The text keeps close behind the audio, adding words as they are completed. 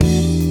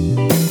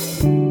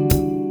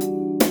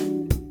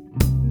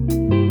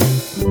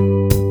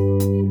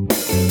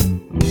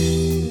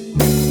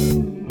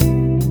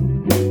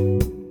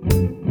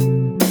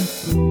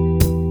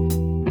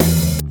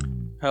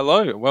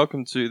Hello and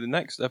welcome to the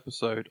next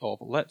episode of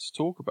Let's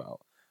Talk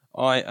About.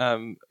 I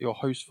am your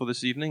host for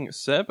this evening,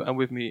 Seb, and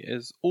with me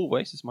as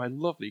always is my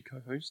lovely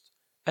co-host,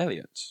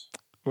 Elliot.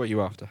 What are you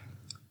after?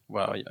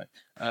 Well,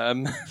 No,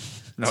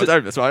 I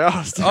don't. That's what I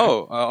asked.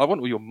 I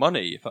want all your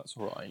money, if that's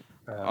all right.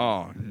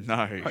 Oh, no.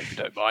 I hope you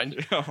don't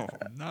mind. Oh,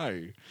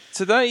 no.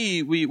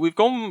 Today, we've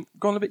gone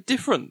a bit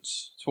different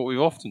to what we've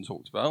often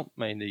talked about,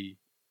 mainly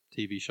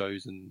TV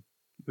shows and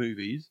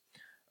movies.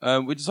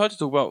 We decided to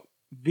talk about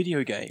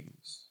video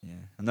games. Yeah.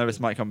 I know this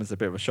might come as a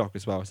bit of a shock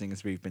as well, seeing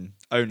as we've been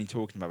only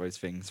talking about those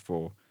things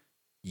for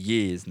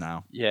years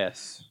now.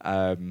 Yes.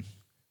 Um,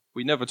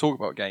 We never talk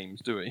about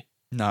games, do we?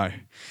 no.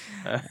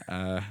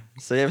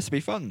 So yeah, this will be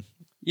fun.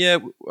 Yeah,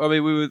 I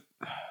mean, we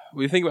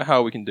were thinking about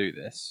how we can do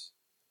this,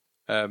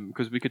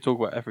 because we could talk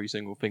about every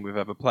single thing we've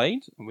ever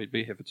played, and we'd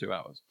be here for 2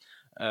 hours.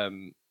 Yeah,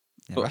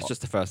 But- that's just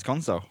the first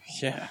console.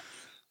 Yeah,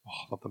 I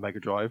love the Mega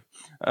Drive.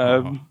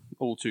 Oh.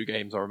 All 2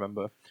 games I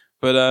remember.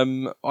 But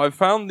I've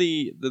found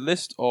the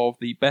list of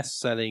the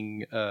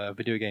best-selling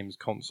video games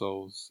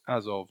consoles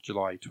as of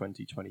July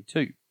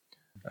 2022.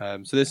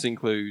 So this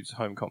includes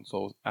home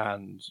consoles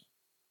and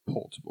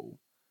portable.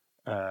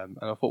 And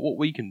I thought what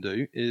we can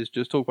do is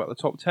just talk about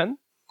the top 10.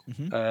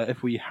 Mm-hmm.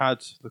 If we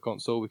had the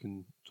console, we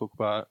can talk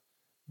about it.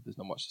 If there's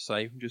not much to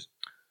say, we can just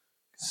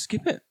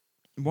skip it.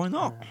 Why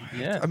not?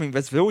 Yeah. I mean,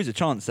 there's always a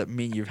chance that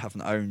me and you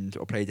haven't owned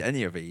or played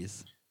any of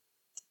these.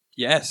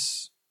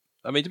 Yes.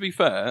 I mean, to be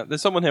fair,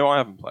 there's someone here I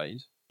haven't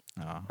played.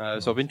 Oh,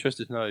 So I'm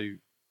interested to know.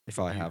 if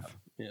I have.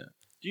 Do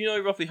you know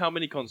roughly how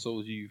many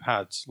consoles you've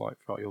had like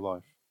throughout your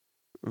life?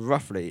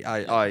 Roughly,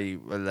 I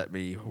well, let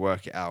me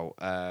work it out.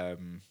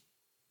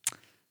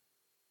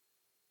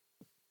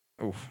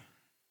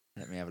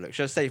 Let me have a look.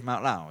 Should I say them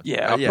out loud?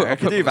 Yeah, I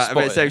can do that.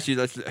 But it saves here.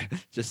 you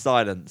just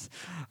silence.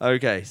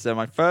 Okay, so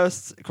my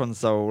first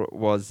console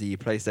was the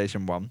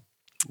PlayStation 1.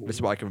 This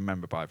is what I can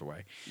remember, by the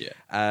way. Yeah.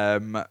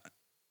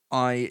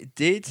 I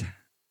did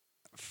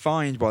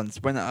find once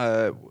when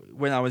I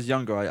was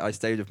younger, I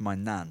stayed with my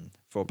nan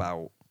for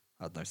about,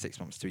 I don't know, 6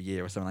 months to a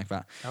year or something like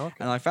that. Oh, okay.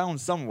 And I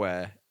found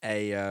somewhere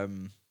a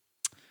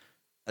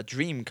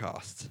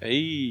Dreamcast.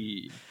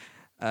 Hey.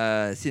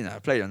 So, I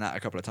played on that a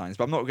couple of times,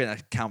 but I'm not going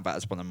to count that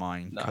as one of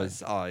mine No.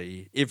 because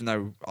even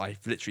though I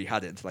literally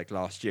had it until like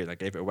last year and I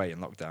gave it away in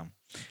lockdown,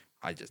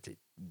 it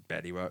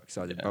barely worked,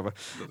 so I didn't bother.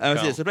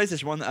 So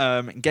PlayStation 1,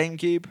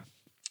 GameCube,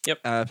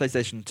 Yep.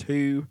 PlayStation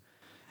 2,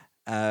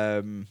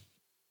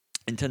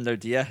 Nintendo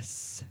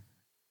DS,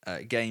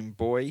 Game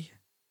Boy.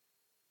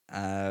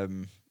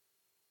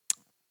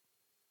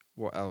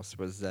 What else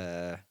was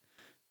there?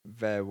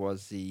 There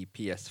was the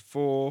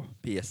PS4,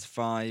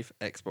 PS5,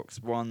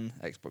 Xbox One,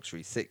 Xbox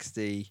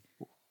 360.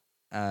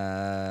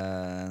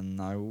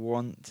 And I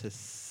want to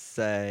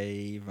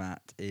say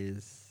that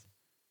is...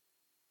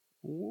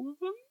 All of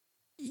them?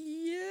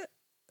 Yeah.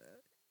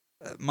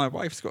 My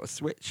wife's got a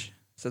Switch,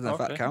 so I don't know if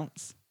that Okay.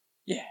 counts.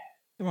 Yeah.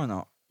 Why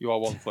not? You are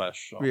one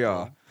flesh. We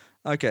are.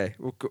 Okay,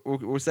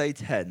 we'll say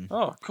 10.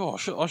 Oh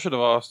gosh, I should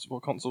have asked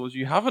what consoles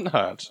you haven't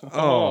had.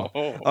 Oh.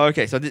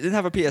 Okay, so I didn't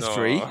have a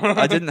PS3. No.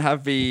 I didn't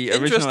have the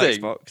original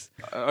Interesting. Xbox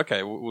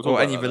Okay, we'll talk or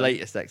about any of that the then.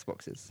 latest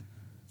Xboxes.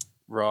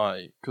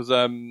 Right, because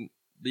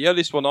the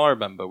earliest one I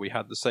remember, we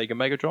had the Sega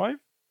Mega Drive,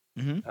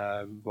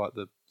 Mm-hmm. like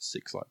the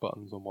 6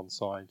 buttons on one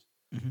side.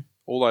 Mhm.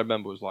 All I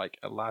remember was like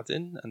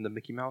Aladdin and the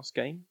Mickey Mouse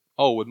game.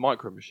 Oh, with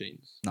Micro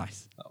Machines.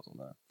 Nice. That was on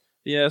there.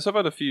 Yeah, so I've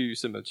had a few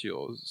similar to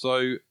yours.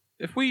 So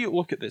if we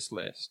look at this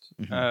list,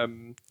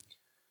 Mhm.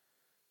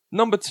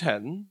 number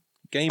 10,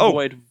 Game Oh.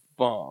 Boy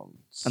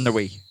Advance. And the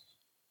Wii.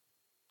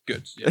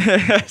 Good.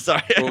 Yeah,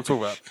 Sorry. we'll talk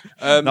about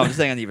it. No, I'm just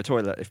saying I need a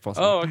toilet if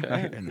possible. Oh,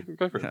 okay.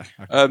 Go for it.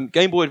 Yeah, okay.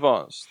 Game Boy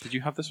Advance. Did you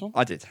have this one?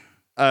 I did.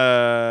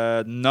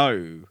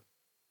 No.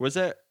 Was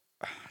it?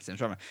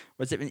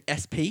 Was it an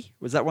SP?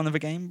 Was that one of the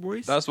Game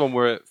Boys? That's the one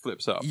where it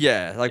flips up.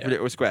 Yeah, like Yeah. the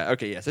little square.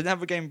 Okay, yeah. So I didn't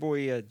have a Game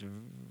Boy,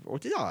 or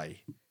did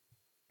I?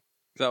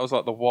 That was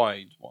like the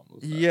wide one,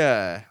 wasn't it?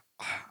 Yeah.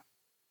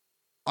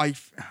 I'm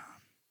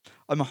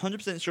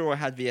 100% sure I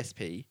had the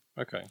SP.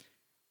 Okay.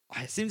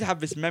 I seem to have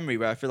this memory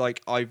where I feel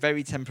like I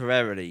very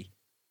temporarily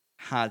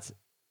had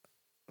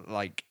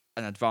like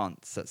an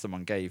advance that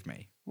someone gave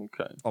me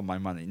Okay. on my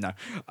money. No,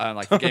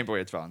 like the Game Boy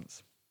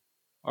Advance.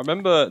 I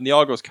remember in the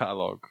Argos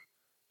catalogue,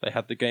 they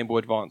had the Game Boy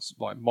Advance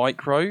like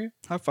Micro.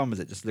 How fun was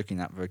it just looking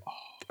at the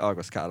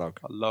Argos catalogue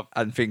I love.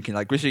 and thinking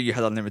like, wishing you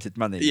had unlimited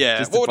money? Yeah.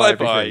 just to What would I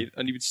everything. buy?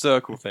 And you would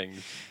circle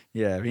things.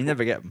 Yeah, but you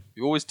never get them.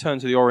 You always turn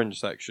to the orange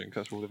section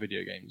because that's where all the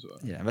video games were.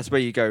 Yeah, that's where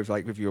you go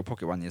like with your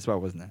pocket money as well,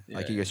 wasn't it?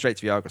 Like you Yeah. go straight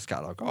to the Argos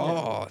catalogue.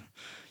 Oh,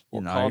 What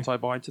you know, can't I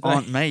buy today?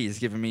 Aunt May is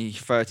giving me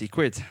 30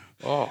 quid.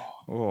 Oh,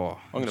 Oh,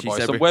 I'm gonna she buy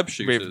said some with- web with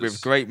shooters.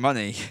 great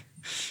money.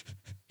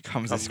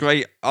 Comes this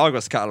great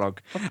Argos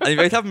catalogue, and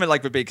they'd have them in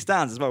like the big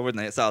stands as well,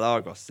 wouldn't they? It's out of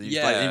Argos. So you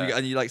just, like, Yeah.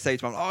 and you like say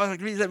to them, "Oh,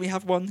 please let me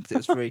have one," because it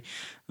was free.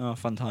 Oh,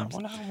 fun I times.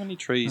 wonder how many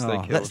trees they Oh,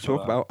 killed. let's for talk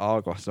that. about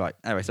Argos. Right.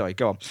 Anyway, sorry.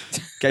 Go on.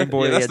 Game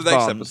Boy Yeah, that's the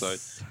next Advance.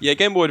 episode. Yeah,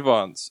 Game Boy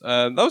Advance.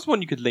 That was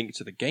one you could link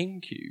to the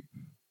GameCube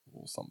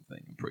or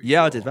something. I'm pretty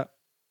Yeah, I sure. did that.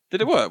 Did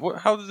it work?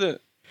 How does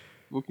it?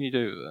 What can you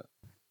do with it?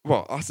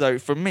 Well, so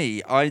for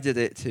me, I did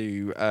it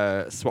to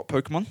swap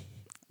Pokemon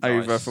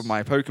over Nice. from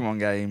my Pokemon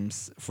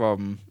games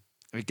from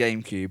the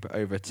GameCube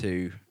over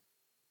to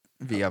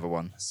the other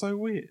one. So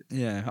weird.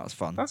 Yeah, that was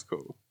fun. That's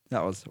cool.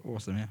 That was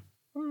awesome. Yeah,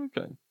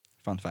 Okay.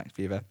 fun fact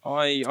for you there.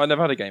 I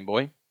never had a Game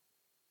Boy.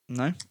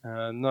 No,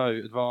 No,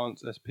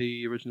 Advance,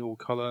 SP, Original,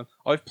 Color.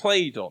 I've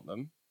played on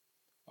them.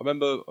 I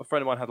remember a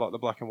friend of mine had like the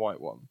black and white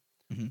one.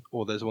 Mhm.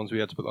 Or there's ones we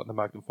had to put like the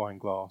magnifying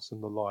glass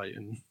and the light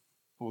and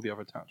all the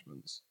other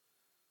attachments.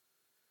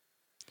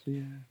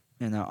 Yeah.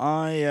 you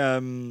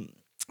know,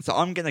 so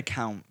I'm gonna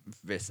count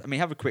this. I mean,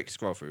 have a quick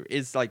scroll through.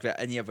 Is like there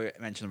any other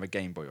mention of a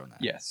Game Boy on there?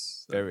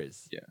 Yes. There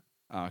is. Yeah.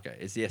 Oh, okay.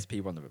 Is the SP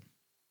one of them?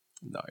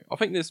 No. I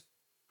think this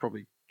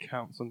probably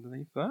counts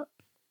underneath that.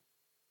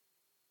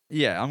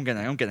 Yeah, I'm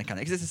gonna count it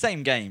because it's the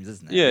same games,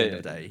 isn't it? Yeah, At the end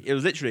of the day, it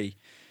was literally,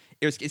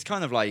 it's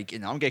kind of like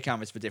I'm gonna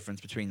count this for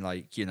difference between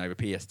like the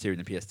PS2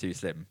 and the PS2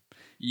 Slim.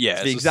 Yeah.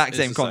 It's the exact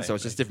same the console,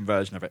 it's just a different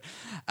version of it.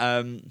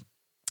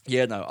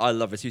 Yeah, no, I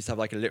love this. It used to have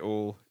like a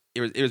little.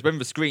 It was when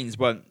the screens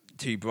weren't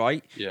too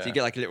bright, Yeah. so you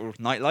get like a little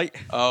nightlight.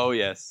 Oh,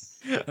 yes.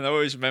 And I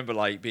always remember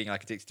like being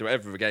like addicted to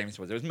whatever the games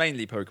was. It was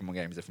mainly Pokemon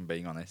games, if I'm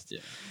being honest. Yeah.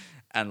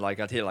 And like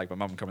I'd hear like my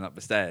mum coming up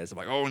the stairs. I'm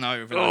like, oh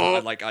no! But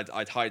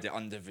I'd hide it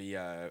under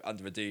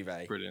the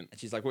duvet. Brilliant. And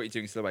she's like, what are you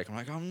doing still awake? I'm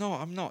like, I'm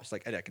not. She's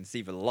like, Eddie, I can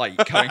see the light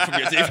coming from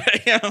your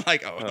duvet. I'm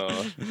like,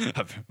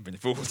 I've been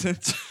fooled.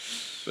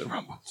 Bit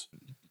rumbled.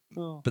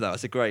 Oh. But that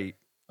was a great.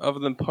 Other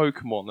than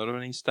Pokemon, are there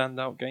any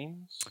standout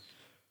games?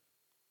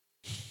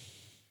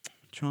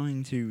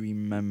 Trying to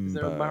remember. Is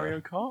there a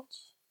Mario Kart?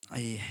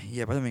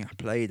 Yeah, but I don't think I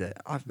played it.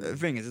 The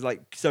thing is,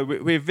 like, so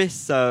with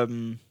this, I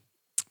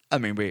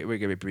mean, we're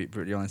going to be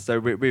pretty honest. So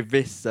with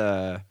this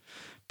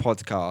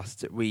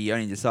podcast, we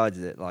only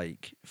decided it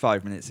like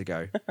 5 minutes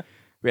ago.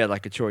 We had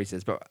like a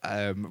choices, but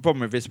the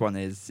problem with this one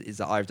is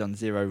that I've done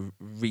zero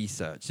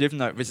research. So even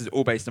though this is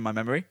all based on my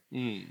memory,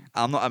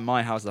 I'm not at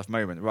my house at the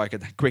moment where I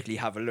could quickly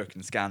have a look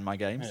and scan my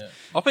games. Yeah.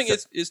 I think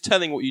it's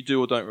telling what you do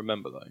or don't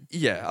remember, though.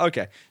 Yeah,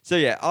 okay. So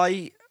yeah,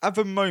 at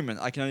the moment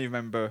I can only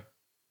remember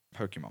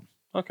Pokemon.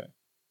 Okay.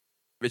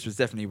 Which was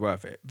definitely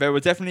worth it. There were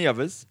definitely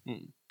others,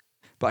 Mm.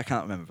 but I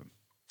can't remember them.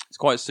 It's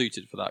quite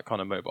suited for that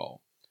kind of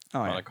mobile Oh,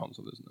 kind yeah. of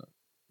console, isn't it?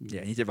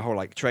 Yeah, and you did the whole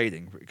like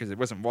trading because it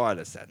wasn't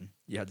wireless then.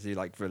 You had to do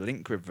like the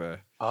link with the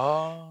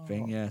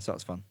thing. Yeah, so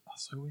that's fun.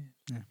 That's so weird.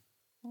 Yeah.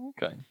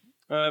 Okay.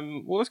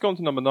 Well, let's go on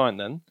to number 9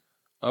 then.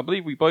 I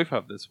believe we both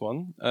have this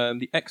one.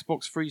 The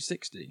Xbox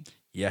 360.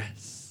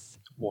 Yes.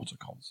 What a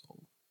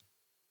console.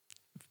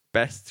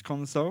 Best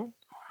console?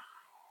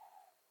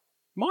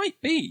 Might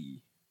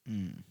be.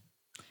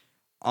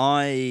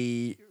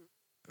 I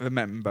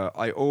remember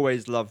I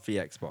always loved the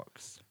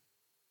Xbox,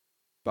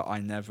 but I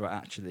never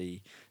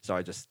actually. So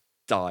I just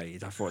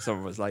died. I thought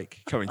someone was like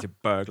coming to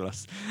burgle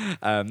us.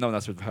 No one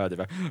else would have heard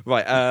of it.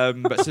 Right.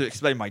 But to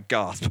explain my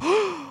gasp.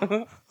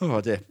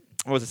 Oh dear.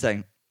 What was I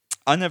saying?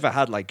 I never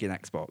had like an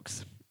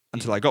Xbox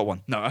until I got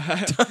one. No.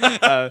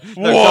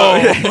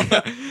 Whoa.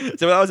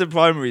 So when I was in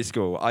primary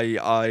school,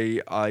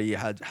 I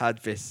had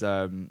this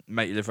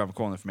mate who lived around the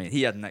corner from me.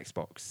 He had an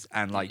Xbox,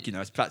 and like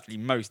it's practically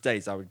most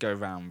days I would go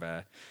around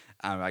there,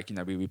 and like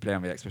we would play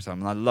on the Xbox,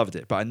 and I loved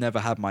it. But I never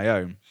had my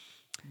own.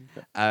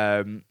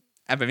 Okay.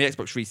 And then the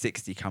Xbox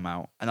 360 come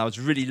out, and I was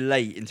really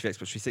late into the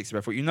Xbox 360. But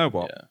I thought, you know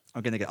what, Yeah.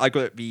 I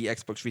got the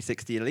Xbox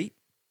 360 Elite.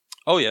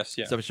 Oh, yes,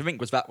 yeah. So which I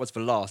think was the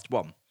last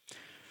one.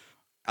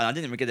 And I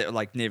didn't even get it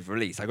like near the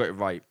release. I got it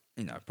right,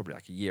 probably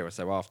like a year or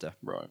so after.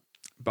 Right.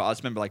 But I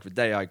just remember like the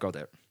day I got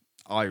it,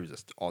 I was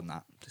just on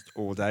that just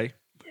all day.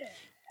 Yeah.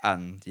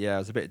 And yeah, I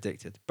was a bit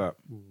addicted. But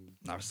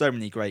no, so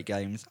many great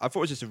games. I thought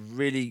it was just a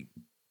really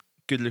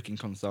good looking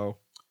console.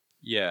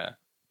 Yeah.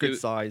 Good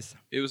size.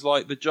 It was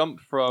like the jump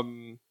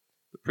from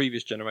the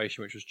previous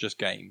generation, which was just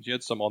games. You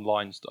had some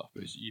online stuff,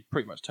 but you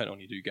pretty much turn it on,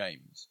 you do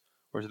games.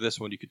 Whereas this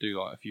one, you could do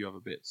like a few other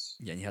bits.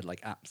 Yeah, and you had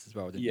like apps as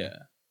well, didn't you?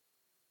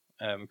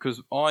 Yeah.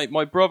 Because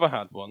my brother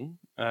had one,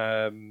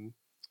 and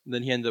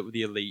then he ended up with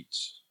the Elite,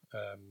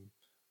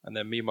 and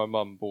then me and my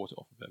mum bought it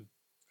off of him,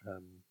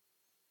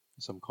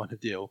 some kind of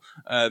deal.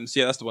 So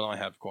yeah, that's the one I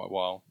had for quite a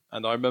while,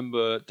 and I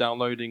remember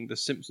downloading the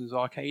Simpsons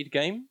arcade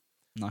game.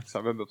 Nice. So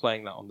I remember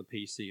playing that on the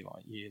PC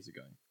like years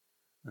ago,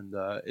 and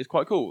it's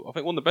quite cool. I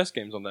think one of the best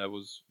games on there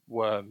was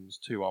Worms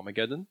 2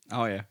 Armageddon.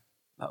 Oh yeah,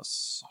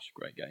 that's such a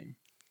great game.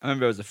 I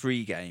remember it was a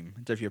free game. I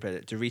don't know if you played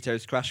it.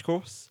 Doritos Crash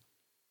Course.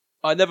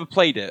 I never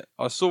played it.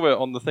 I saw it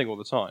on the thing all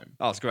the time.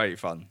 That was great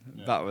fun.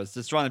 Yeah. That was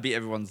just trying to beat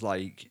everyone's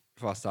like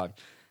first time.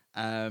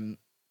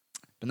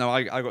 But no,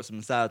 I got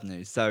some sad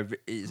news. So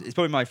it's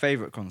probably my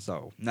favourite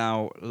console.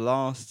 Now,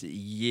 last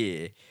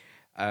year,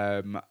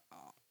 I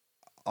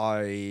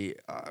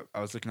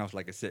was looking after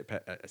like a sick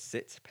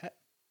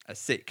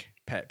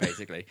pet,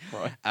 basically.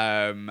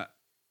 Right.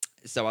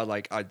 So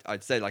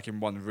I'd stay like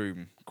in one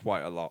room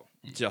quite a lot,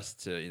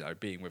 just to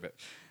being with it,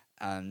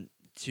 and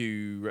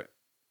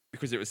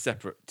because it was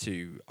separate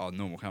to our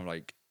normal kind of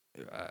like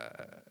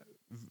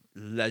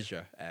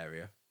leisure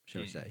area,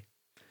 shall we say.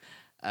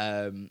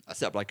 I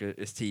set up like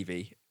this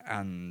TV,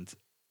 and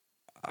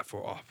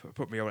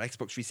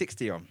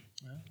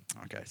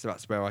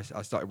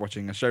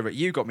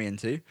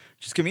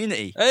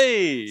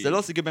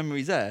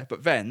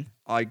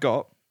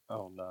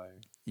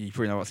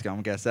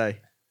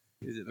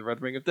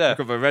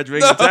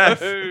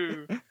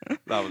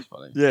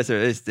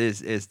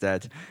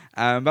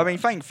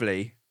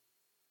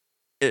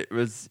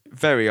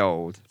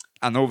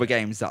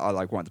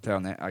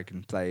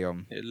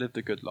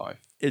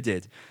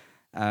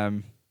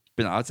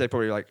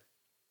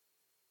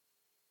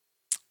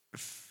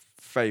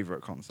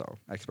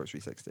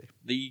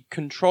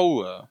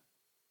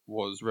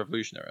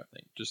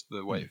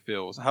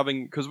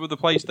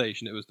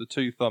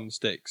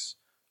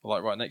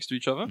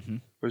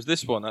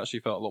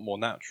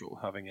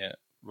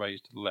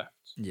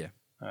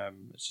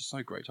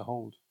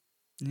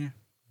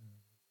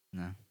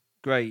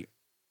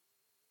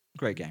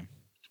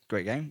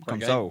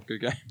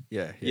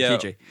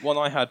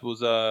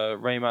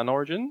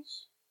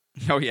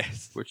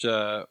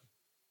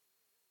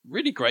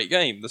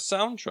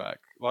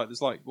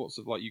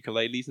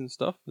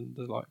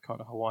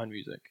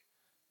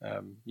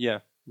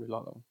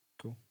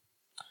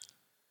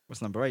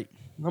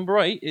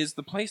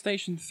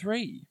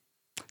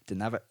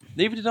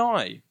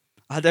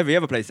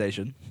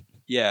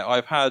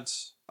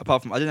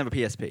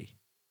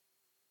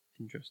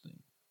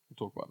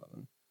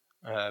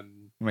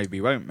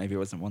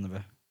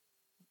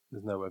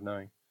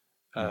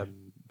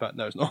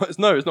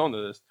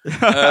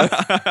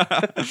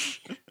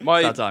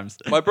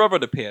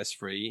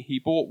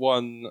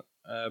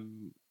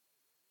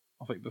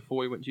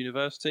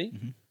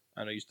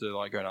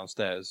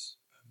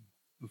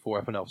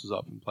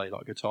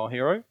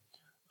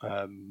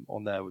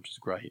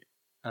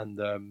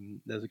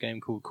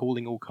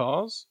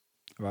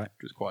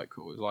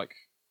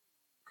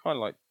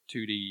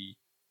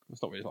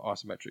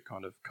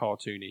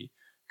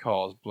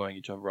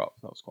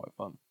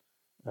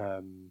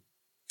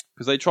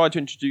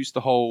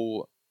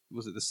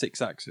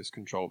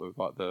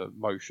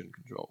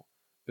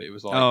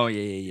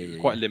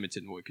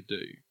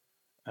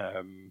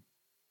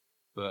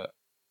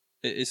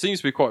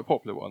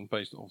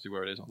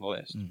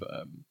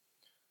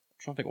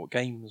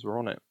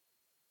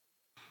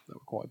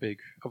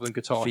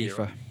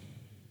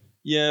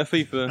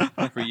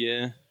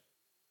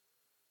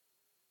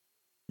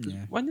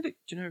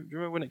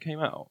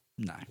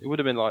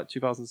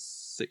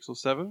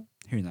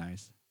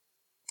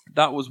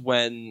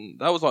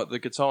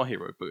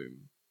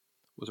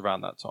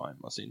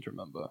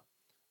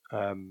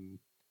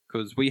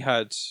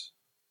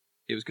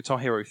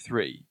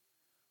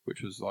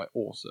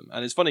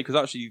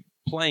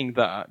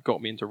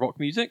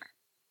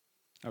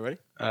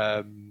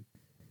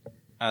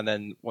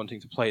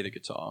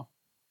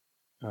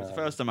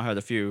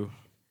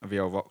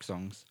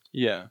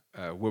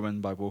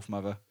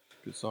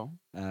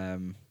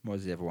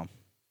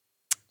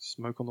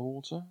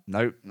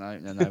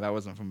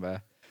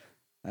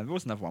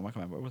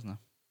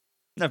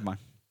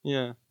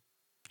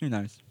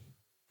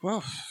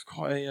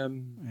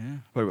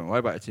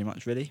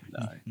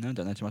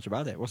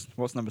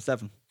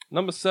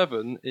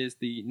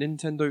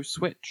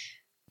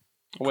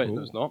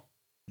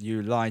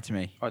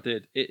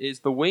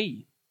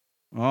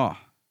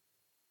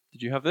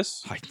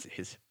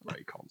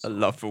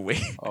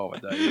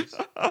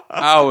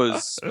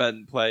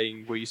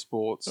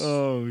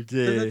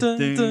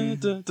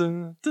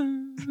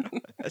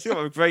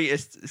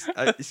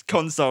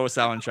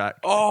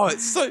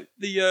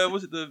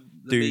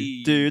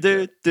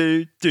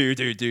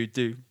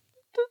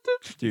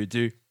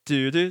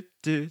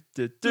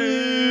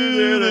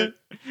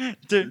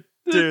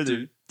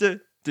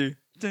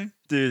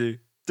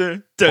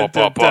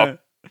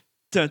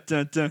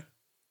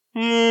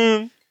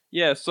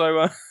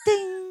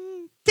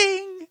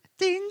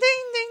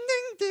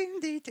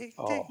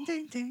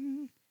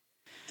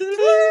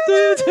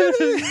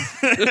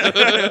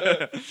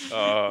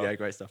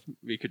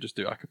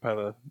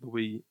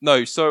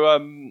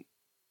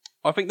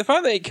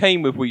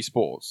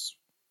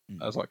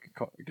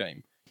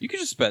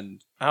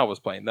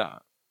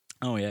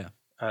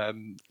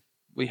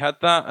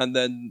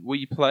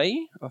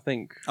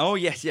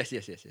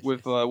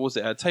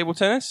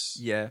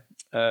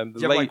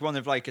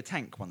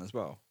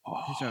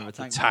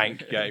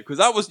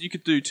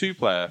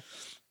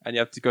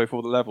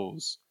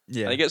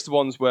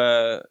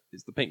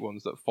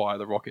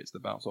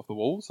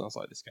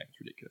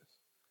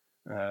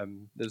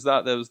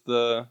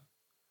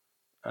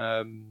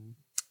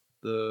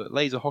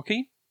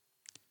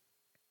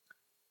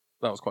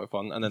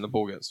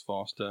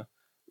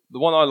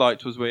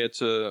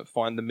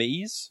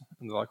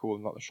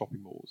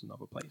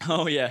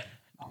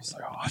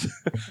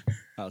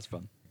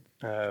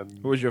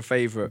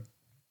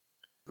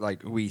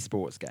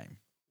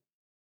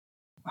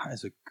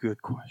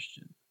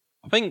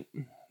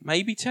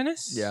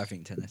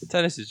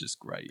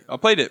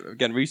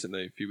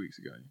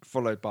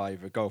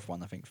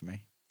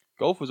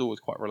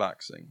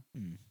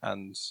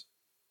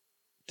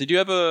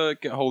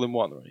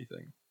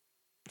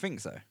I think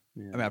so.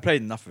 Yeah. I mean, I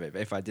played enough of it,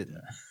 but if I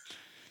didn't,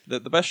 The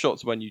best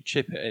shot's when you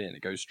chip it in and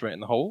it goes straight in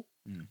the hole,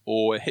 Mm.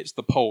 or it hits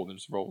the pole and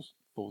just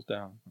falls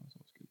down.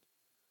 That's good.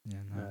 yeah,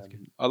 no, that's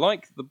good. I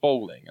like the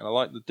bowling, and I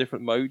like the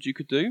different modes you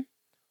could do.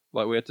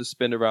 Like we had to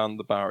spin around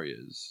the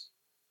barriers,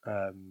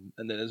 and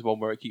then there's one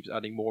where it keeps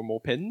adding more and more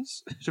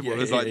pins. Yeah,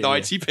 There's yeah, like yeah,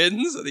 90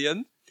 pins at the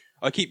end.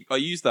 I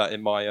use that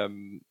in my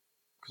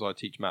because I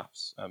teach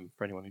maths.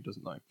 For anyone who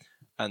doesn't know,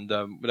 and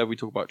whenever we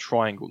talk about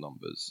triangle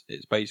numbers,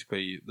 it's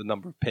basically the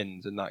number of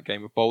pins in that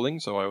game of bowling.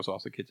 So I also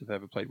ask the kids if they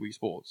ever played Wii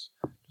Sports,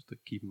 just to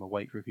keep them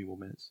awake for a few more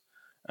minutes.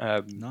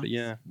 Nice. But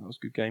yeah, that was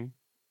a good game.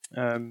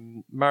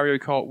 Mario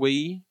Kart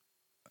Wii,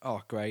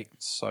 Oh, great.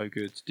 so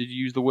good. Did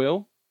you use the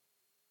wheel?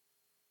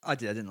 I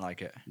did. I didn't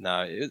like it.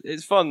 No,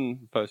 it's fun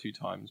the first few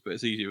times, but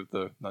it's easier with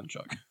the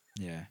nunchuck.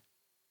 Yeah.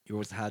 You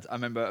always had. I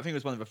remember. I think it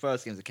was one of the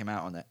first games that came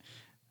out on it,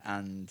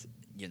 and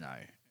you know,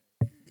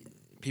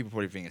 people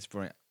probably think it's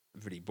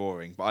really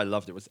boring, but I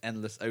loved it. It was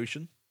Endless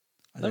Ocean.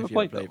 I don't know Never if you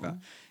ever played that played that.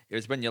 one. It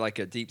was when you're like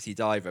a deep sea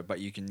diver, but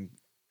you can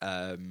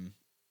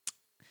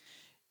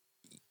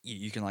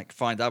you can like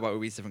find out about all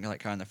these different like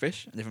kind of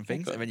fish and different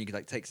things, Okay. and then you can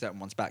like take certain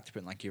ones back to put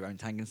in like your own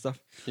tank and stuff.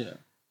 Yeah.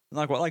 And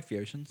I quite like the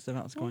ocean, so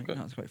that was Okay.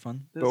 quite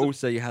fun. There's but a-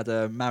 also you had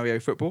Mario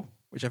Football,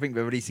 which I think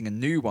they're releasing a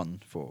new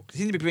one for. 'Cause they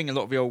seem to be bringing a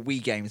lot of the old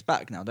Wii games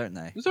back now, don't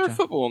they? Was there a Which I-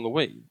 football on the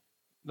Wii?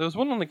 There was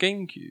one on the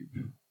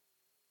GameCube.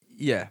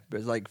 Yeah, but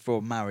it's like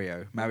for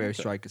Mario Okay.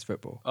 Strikers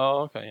Football.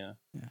 Oh, okay, yeah.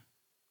 Yeah.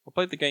 I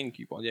played the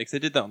GameCube one, yeah, because they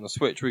did that on the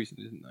Switch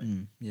recently,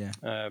 didn't they?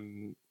 Yeah.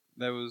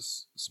 There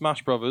was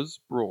Smash Brothers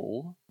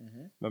Brawl.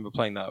 Mm-hmm. Remember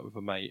playing that with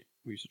a mate.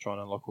 We used to try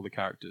and unlock all the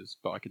characters,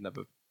 but I could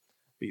never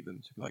beat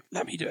them. So be like,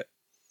 let me do it.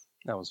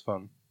 That was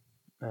fun.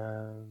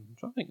 I'm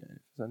trying to think if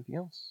there's anything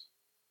else.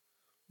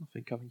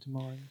 Nothing coming to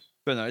mind.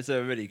 But no, it's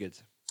a really good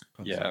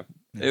console. Yeah.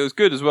 Yeah. It was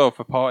good as well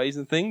for parties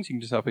and things. You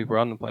can just have people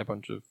around and play a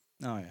bunch of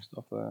Oh yeah,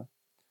 stuff there.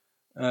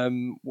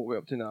 What are we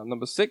up to now?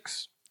 Number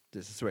 6?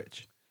 there's a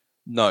Switch.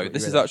 No, What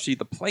this you is read? actually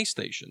the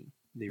PlayStation.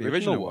 The The original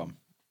original one.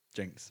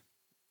 Jinx.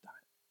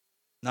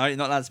 No, you're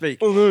not allowed to speak.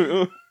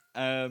 Oh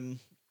no!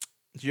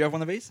 Do you have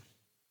one of these?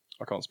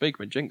 I can't speak. I've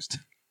been jinxed.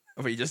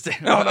 Oh, you just did.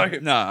 Oh, no.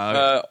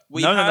 no.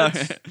 We no, had,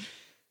 no.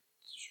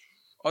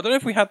 I don't know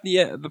if we had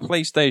the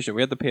PlayStation.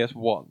 We had the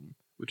PS1,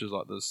 which was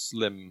like the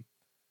slim,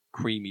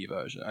 creamy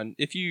version. And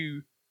if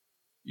you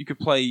could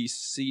play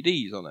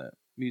CDs on it,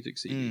 music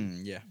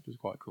CDs, Yeah. which was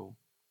quite cool.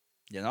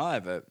 Yeah, no, I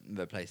have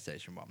the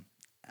PlayStation one.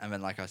 And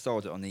then like I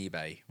sold it on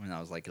eBay when I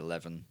was like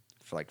 11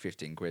 for like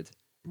 15 quid.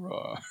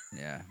 Bruh.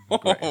 Yeah, Oh,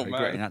 regretting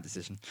man. that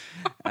decision.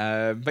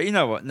 But you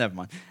know what? Never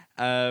mind.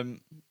 I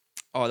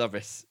love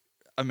this.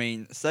 I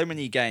mean, so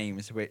many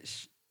games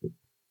which,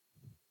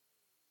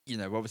 you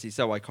know, obviously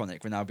so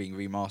iconic. We're now being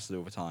remastered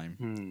all the time.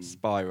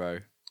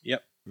 Spyro.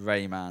 Yep.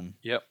 Rayman.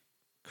 Yep.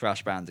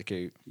 Crash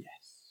Bandicoot.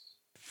 Yes.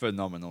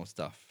 Phenomenal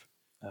stuff.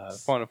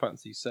 Final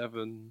Fantasy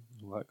 7,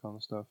 all that kind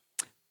of stuff.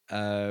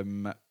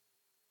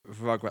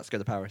 Rugrats Go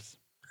to Paris.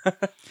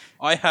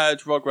 I had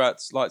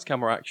Rugrats Lights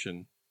Camera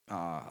Action.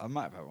 I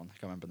might have had one. I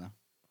can't remember now.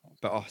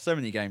 But oh, so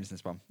many games in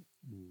this one.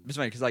 Mm. It's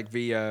funny because like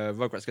the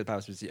Rugrats Go to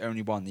Paris was the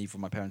only one either of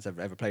my parents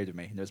ever played with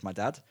me, and it was my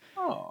dad.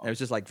 Oh. And it was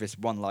just like this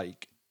one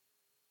like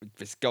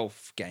this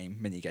golf game,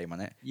 mini game on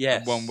it. Yes.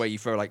 And one where you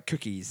throw like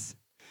cookies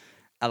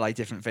at like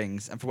different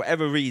things, and for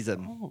whatever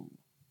reason, Oh.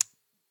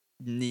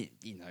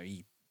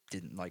 he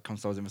didn't like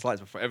consoles in the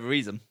slides, but for whatever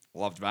reason,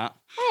 loved that.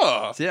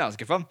 Oh, So yeah, it was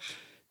good fun.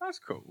 that's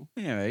cool.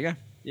 Yeah, there you go.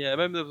 Yeah, I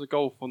remember there was a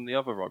golf on the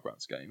other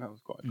Rugrats game. That was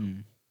quite cool.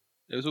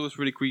 It was always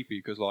really creepy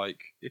because, like,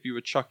 if you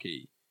were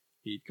Chucky,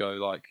 he'd go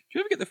like, "Do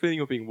you ever get the feeling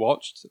you're being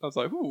watched?" I was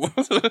like, "Ooh,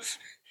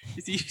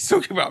 is he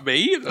talking about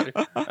me?"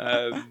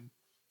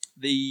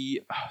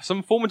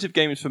 Some formative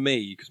games for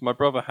me because my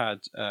brother had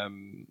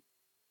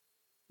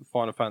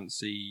Final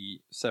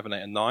Fantasy 7,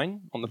 8, and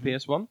 9 on the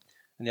PS1, and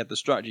he had the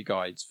strategy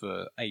guides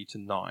for 8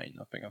 and 9.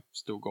 I think I've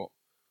still got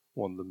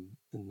one of them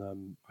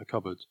in my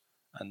cupboard,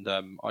 and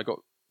I got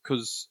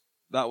because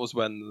that was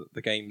when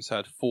the games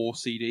had 4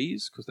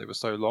 CDs because they were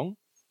so long.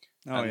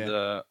 Oh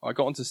yeah. I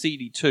got onto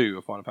CD2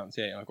 of Final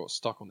Fantasy 8 and I got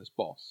stuck on this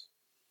boss.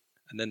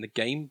 And then the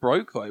game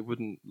broke, like it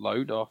wouldn't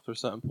load after a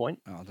certain point.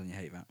 Oh, don't you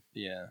hate that?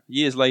 Yeah.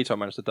 Years later, I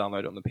managed to download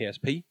it on the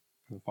PSP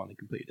and finally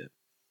completed it.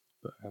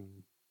 But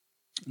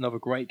another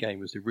great game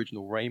was the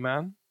original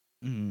Rayman.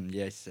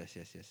 Yes.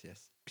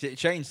 'Cause it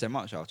changed so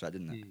much after that,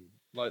 didn't it?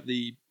 Like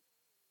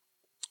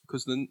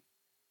because the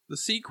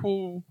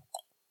sequel,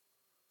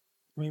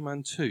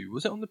 Rayman 2,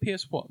 was it on the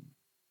PS1?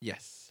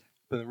 Yes.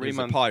 But the It was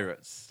the Rayman,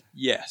 Pirates.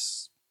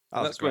 yes. That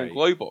And was that's when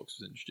great. Glowbox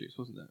was introduced,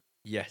 wasn't it?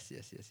 Yes.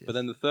 But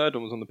then the third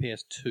one was on the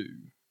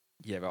PS2.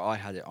 Yeah, but I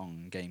had it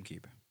on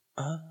GameCube.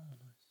 Ah.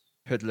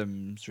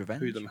 Hoodlum's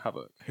Revenge. Hoodlum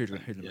Havoc.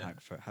 Hoodlum Yeah.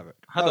 Havoc.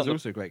 Had That was on the-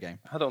 also a great game.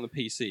 I had it on the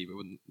PC, but it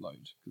wouldn't load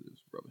because it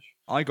was rubbish.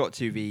 I got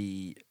to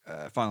the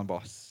final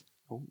boss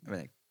Oh. when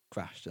it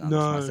crashed and I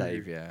lost my No.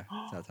 save. Yeah,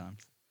 sad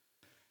times.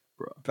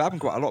 Bruh. But it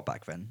happened quite a lot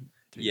back then.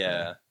 to be Yeah,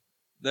 fair,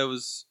 there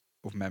was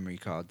with memory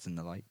cards and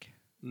the like.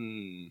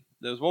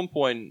 there was one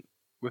point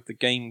with the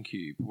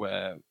GameCube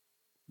where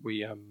we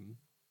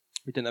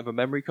didn't have a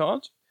memory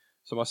card,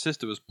 So my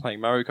sister was playing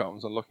Mario Kart and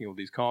was unlocking all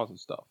these cars and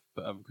stuff,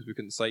 but because we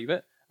couldn't save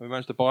it, and we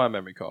managed to buy a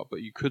memory card,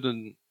 but you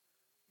couldn't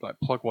like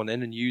plug one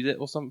in and use it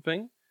or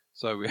something.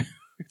 So we had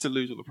to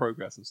lose all the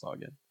progress and start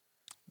again.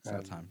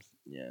 Sad times.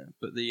 Yeah,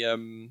 but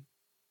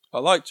I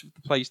liked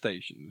the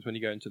PlayStation when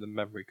you go into the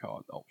memory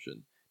card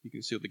option, you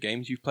can see all the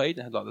games you've played.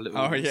 It had like the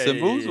little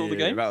symbols, all the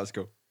games. That was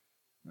cool.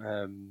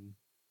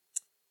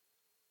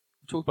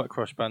 Talk about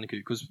Crash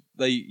Bandicoot because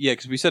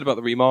we said about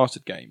the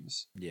remastered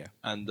games. Yeah.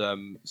 And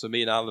so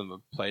me and Alan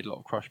have played a lot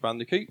of Crash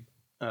Bandicoot.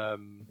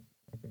 It's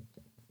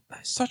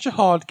such a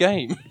hard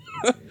game.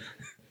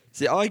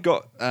 See, I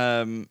got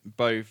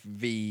both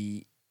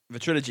the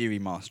trilogy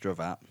remaster of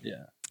that.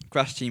 Yeah.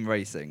 Crash Team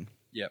Racing.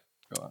 Yep.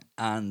 Got that.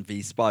 And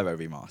the Spyro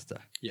remaster.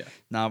 Yeah.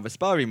 Now the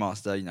Spyro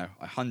remaster,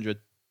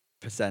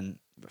 100%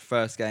 the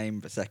first game,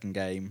 the second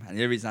game, and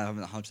the only reason I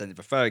haven't 100%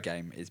 the third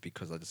game is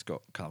because I just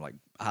got kind of like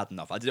I had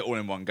enough. I did it all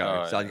in one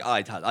go, so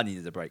I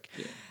needed a break.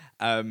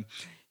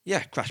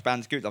 Yeah. Crash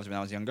Bandicoot. That was when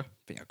I was younger.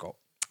 I think I got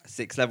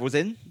 6 levels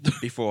in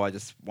before I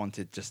just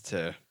wanted just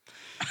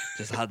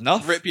had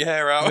enough. Rip your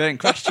hair out. Then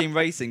Crash Team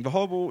Racing. The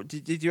horrible.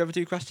 Did you ever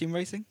do Crash Team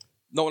Racing?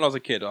 Not when I was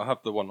a kid. I have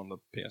the one on the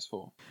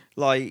PS4.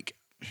 Like,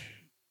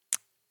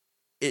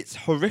 it's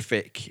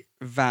horrific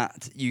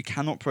that you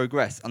cannot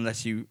progress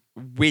unless you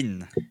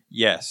win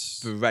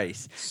the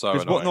race. So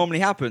because what normally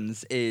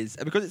happens is,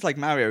 because it's like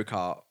Mario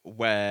Kart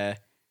where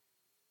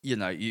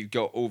you've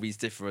got all these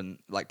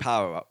different like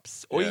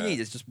power-ups. All you need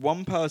is just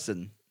one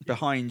person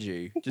behind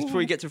you just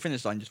before you get to the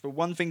finish line, just for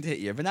one thing to hit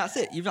you, and that's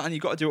it. You've got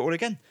to do it all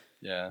again.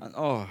 Yeah.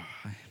 And,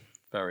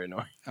 very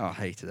annoying. I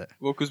hated it.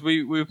 Well, because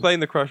we were playing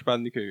the Crash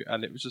Bandicoot,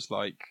 and it was just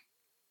like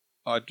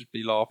I'd just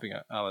be laughing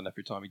at Alan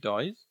every time he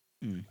dies,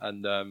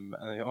 and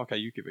okay,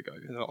 you give it a go.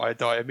 And I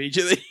die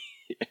immediately.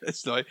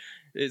 It's like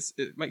it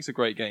makes a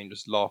great game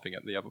just laughing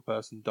at the other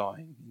person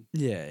dying.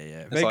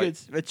 Yeah. Very good.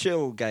 They're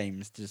chill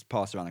games to just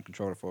pass around a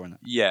controller for, isn't it?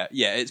 Yeah,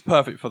 it's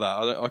perfect for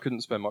that. I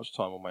couldn't spend much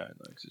time on my own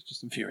though because it's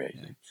just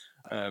infuriating.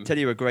 Tell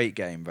you a great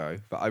game though,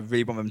 but I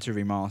really want them to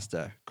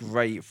remaster.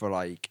 Great for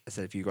like I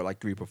said, if you've got like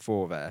group of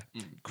 4 there,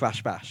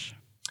 Crash Bash.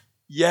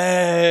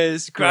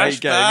 Yes, Crash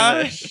game,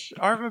 Bash.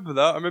 I remember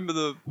that. I remember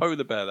the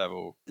polar bear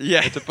level. Yeah,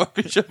 to bump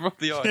each other off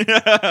the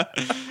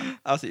ice.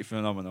 Absolutely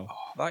phenomenal.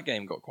 Oh, that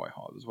game got quite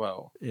hard as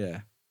well. Yeah.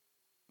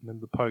 I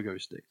remember the pogo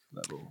stick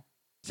level.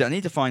 So I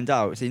need to find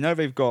out. So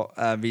they've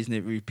got these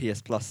new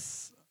PS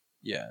Plus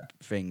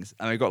things,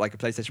 and they've got like a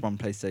PlayStation 1,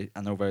 PlayStation,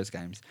 and all those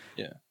games.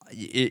 Yeah.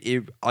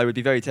 I would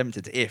be very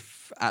tempted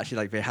if actually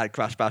like they had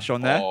Crash Bash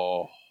on there.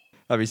 Oh,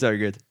 that'd be so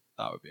good.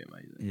 That would be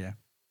amazing. Yeah.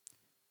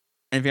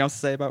 Anything else to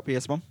say about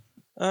PS1?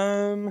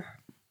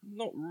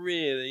 Not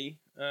really.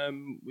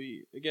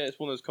 It's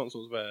one of those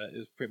consoles where it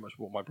was pretty much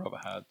what my brother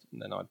had,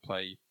 and then I'd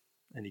play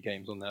any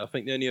games on there. I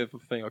think the only other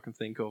thing I can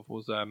think of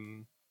was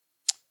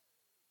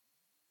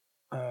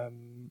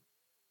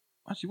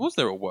actually, was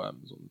there a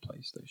Worms on the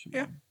PlayStation?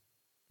 Yeah.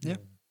 Yeah.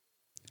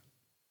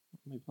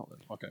 Maybe not then.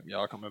 Okay, yeah,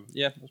 I can't remember.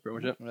 Yeah, that's pretty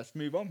much it. Well, let's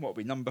move on. What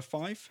will be number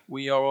 5?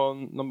 We are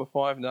on number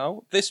 5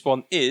 now. This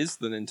one is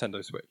the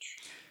Nintendo Switch.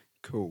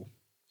 Cool.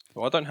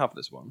 Well, I don't have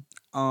this one.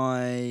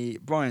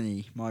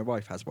 Bryony, my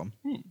wife, has one.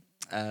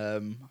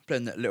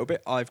 Playing it a little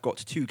bit. I've got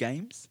 2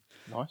 games.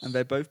 Nice. And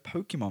they're both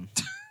Pokemon.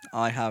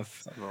 I have.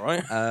 Sounds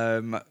alright.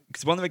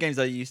 Because one of the games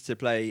I used to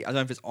play, I don't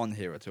know if it's on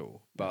here at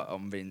all, but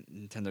on the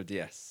Nintendo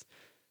DS,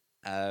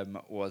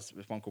 was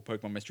one called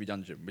Pokemon Mystery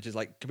Dungeon, which is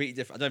like completely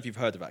different. I don't know if you've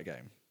heard of that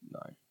game.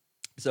 No.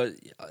 So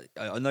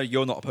I know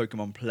you're not a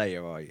Pokemon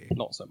player, are you?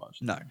 Not so much.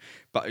 No,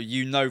 but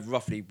you know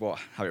roughly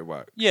how it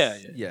works. Yeah.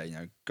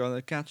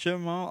 Gotta catch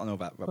 'em all and all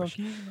that rubbish.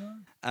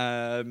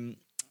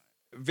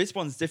 This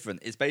one's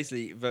different. It's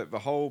basically the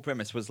whole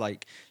premise was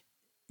like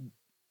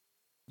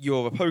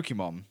you're a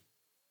Pokemon,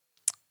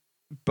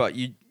 but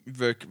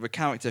the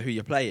character who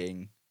you're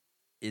playing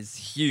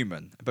is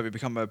human, but we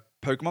become a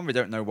Pokemon. We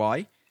don't know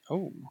why.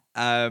 Oh.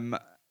 And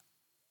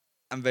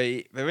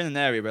they're in an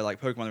area where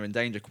like Pokemon are in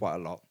danger quite a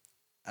lot.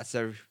 And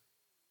so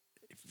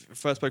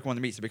first Pokemon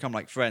to meet to become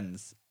like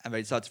friends, and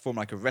they decide to form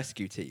like a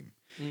rescue team.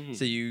 Mm-hmm.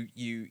 So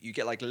you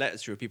get like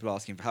letters through people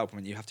asking for help,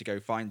 and you have to go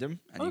find them,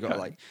 and you got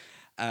like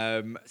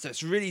so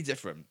it's really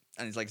different,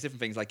 and it's like different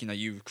things like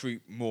you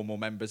recruit more and more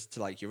members to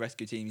like your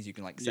rescue teams. You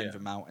can like send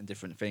them out and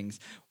different things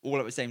all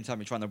at the same time.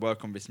 You're trying to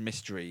work on this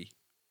mystery.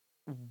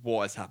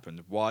 What has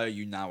happened? Why are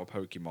you now a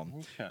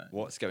Pokemon? Okay.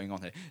 What's going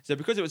on here? So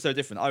because it was so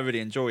different, I really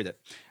enjoyed it,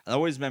 and I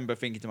always remember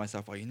thinking to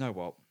myself, "Well, you know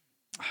what?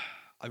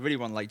 I really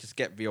want to like just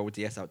get the old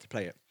DS out to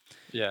play it."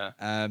 Yeah.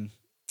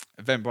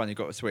 Then Brian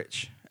got a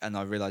Switch, and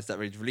I realised that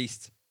they'd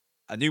released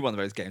a new one of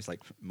those games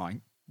like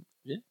mine.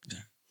 Yeah.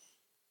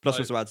 Plus,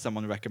 also had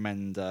someone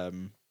recommend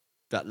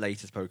that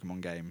latest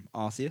Pokemon game,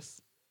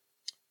 Arceus.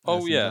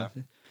 Oh yeah.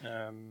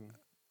 Don't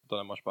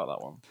know much about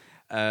that one.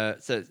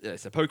 So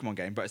it's a Pokemon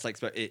game, but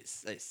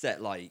it's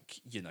set like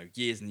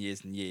years and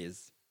years and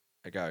years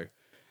ago.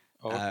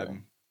 Oh, okay.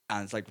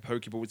 And it's like the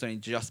Pokeball's only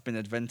just been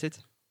invented.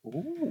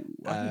 Ooh,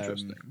 that's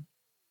interesting.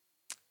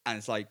 And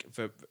it's like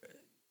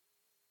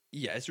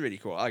Yeah, it's really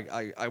cool.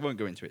 I won't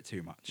go into it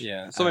too much.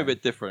 Yeah, something a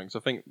bit different.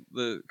 Because I think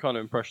the kind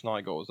of impression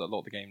I got was that a lot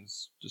of the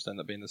games just end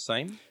up being the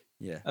same,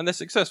 Yeah. and they're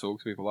successful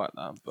because people like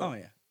that. But Oh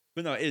yeah.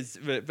 But no, it is.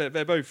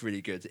 They're both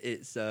really good.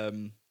 It's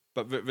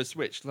but the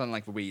Switch,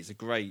 unlike the Wii, is a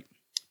great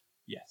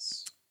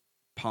yes,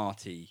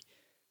 party.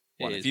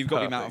 it One. is If you've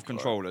got the amount of perfect for it.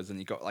 controllers and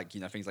you've got like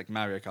things like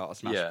Mario Kart or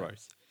Smash Yeah.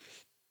 Bros.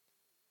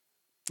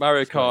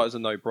 Mario It's Kart great. is a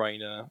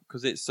no-brainer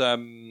because it's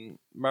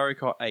Mario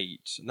Kart 8,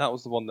 and that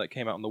was the one that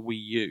came out on the Wii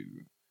U,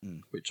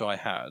 which I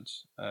had.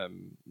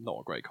 Not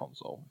a great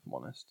console, if I'm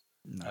honest.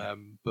 No.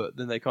 But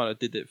then they kind of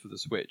did it for the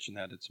Switch and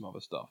added some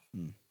other stuff.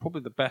 Mm.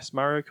 Probably the best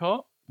Mario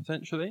Kart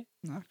potentially.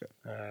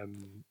 Okay.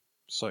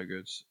 So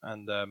good,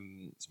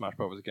 and Smash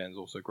Brothers again is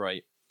also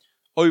great.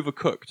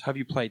 Overcooked. Have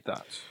you played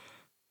that?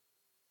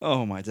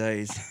 Oh my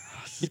days.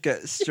 I just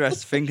get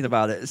stressed thinking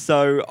about it.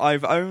 So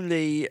I've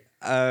only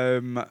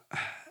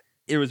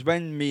it was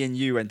when me and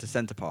you went to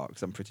Centre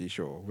Parks, I'm pretty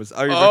sure. Was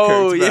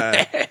Overcooked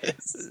there.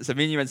 yes. So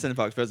me and you went to Centre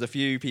Parks, there was a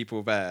few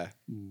people there.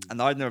 Mm.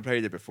 And I'd never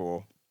played it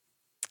before.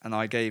 And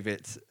I gave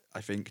it,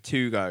 I think,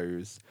 2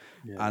 goes.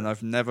 Yeah. And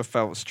I've never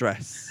felt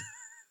stress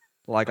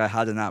like I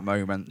had in that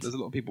moment. There's a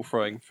lot of people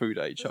throwing food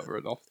at each other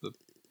and off the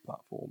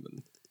platform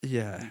and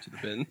Yeah. into the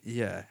bin.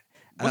 Yeah.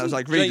 And that was Wasn't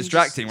like really James-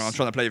 distracting when I was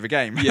trying to play the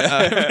game.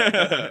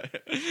 Yeah.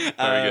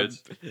 Very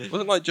good.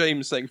 Wasn't like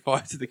James saying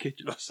fire to the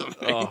kitchen or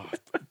something. Oh,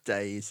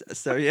 days.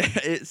 So yeah,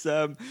 it's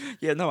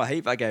yeah, no, I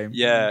hate that game.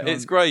 Yeah, I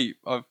it's great.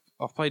 I've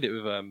played it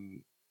with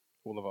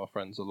all of our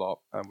friends a lot,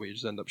 and we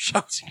just end up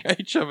shouting at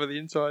each other the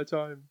entire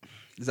time.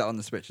 Is that on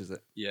the Switch, is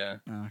it? Yeah,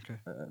 Oh, okay.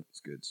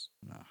 it's good.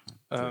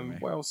 No.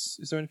 What else?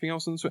 Is there anything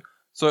else on the Switch?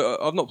 So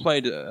I've not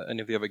played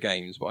any of the other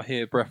games, but I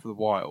hear Breath of the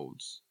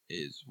Wild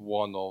is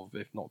one of,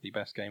 if not the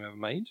best game ever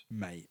made.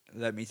 Mate,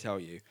 let me tell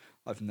you,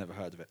 I've never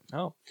heard of it.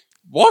 Oh,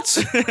 what?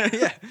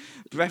 Yeah.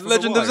 Breath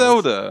Legend the of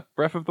Wild. Zelda,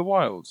 Breath of the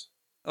Wild.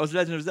 Oh, it's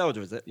Legend of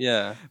Zelda, is it?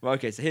 Yeah. Well,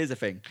 okay, so here's the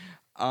thing.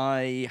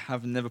 I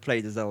have never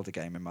played a Zelda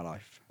game in my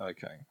life.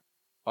 Okay.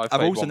 I've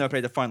played also one- never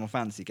played a Final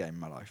Fantasy game in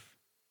my life.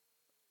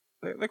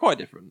 They're quite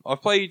different.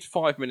 I've played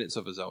 5 minutes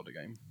of a Zelda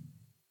game.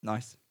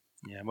 Nice.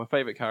 Yeah, my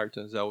favourite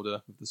character,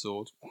 Zelda with the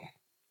sword.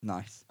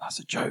 Nice. That's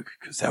a joke,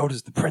 because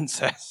Zelda's the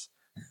princess.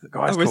 The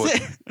guy's Oh, called... is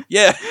it?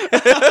 Yeah.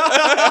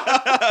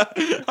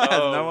 I had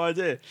no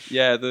idea.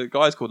 Yeah, the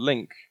guy's called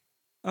Link.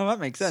 Oh, that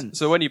makes sense.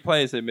 So when you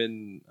play as him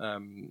in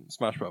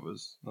Smash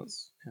Brothers,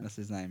 that's... That's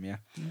his name, yeah.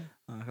 Yeah.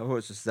 I thought it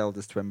was just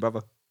Zelda's twin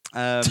brother.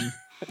 yeah.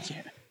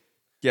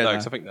 Yeah, No, no.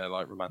 'cause I think they're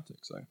like romantic,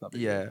 so that'd be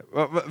Yeah.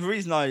 Well, the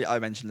reason I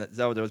mentioned that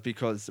Zelda was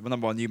because, well,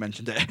 number one, you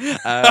mentioned it.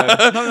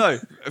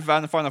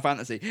 Final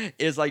Fantasy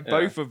is like Yeah.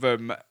 both of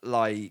them.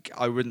 Like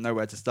I wouldn't know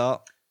where to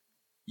start.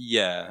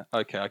 Yeah,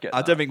 okay, I get that.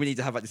 I don't think we need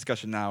to have that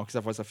discussion now because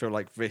otherwise I feel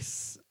like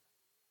this.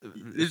 It's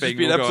thing just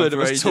been an will go on episode of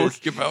for us ages.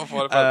 talking about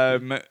Final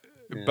Fantasy.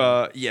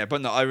 Yeah.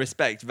 But no, I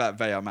respect that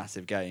they are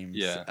massive games.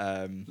 Yeah.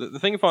 Um, The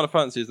thing with Final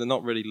Fantasy is they're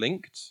not really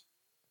linked.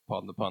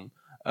 Pardon the pun.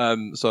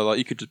 So like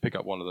you could just pick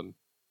up one of them.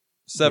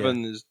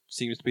 7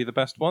 seems to be the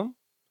best one.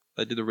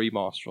 They did a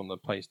remaster on the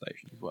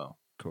PlayStation as well.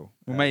 cool.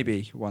 Well,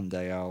 maybe one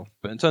day I'll.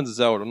 But in terms of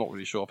Zelda, I'm not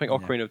really sure. I think Yeah.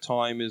 Ocarina of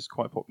Time is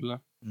quite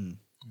popular. Mm.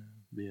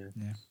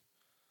 Yeah.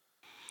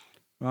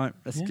 Right,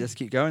 let's Yeah. just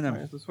keep going then.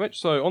 There's the Switch.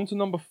 So on to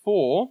number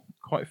 4,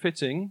 quite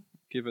fitting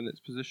given its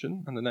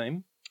position and the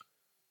name,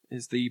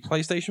 is the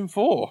PlayStation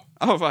 4.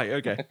 Oh right,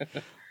 okay.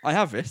 I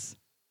have this,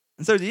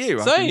 and so do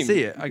you. I Same. can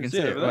see it. You I can can see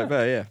see it it over right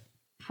there. Yeah,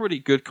 Pretty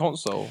good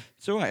console.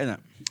 it's all right, isn't it?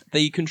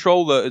 The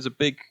controller is a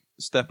big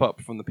step up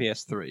from the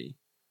PS3,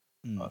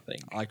 I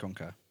think. I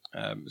concur.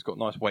 It's got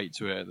nice weight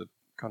to it. The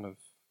kind of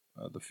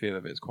the feel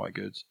of it is quite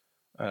good.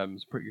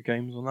 It's pretty good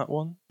games on that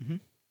one. Mhm.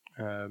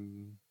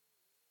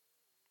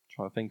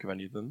 Trying to think of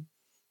any of them.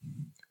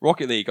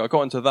 Rocket League. I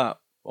got into that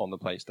on the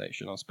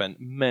PlayStation. I spent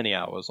many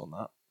hours on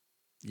that.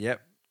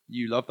 Yep.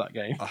 You love that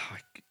game.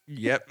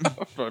 Yep.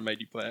 I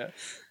made you play it.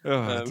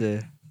 Oh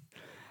dear.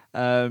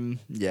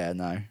 Yeah,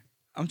 no.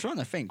 I'm trying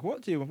to think.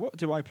 What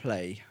do I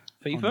play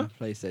FIFA. on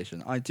the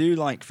PlayStation? I do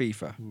like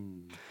FIFA.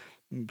 Hmm.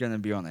 I'm gonna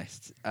be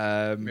honest. We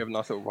have a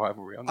nice little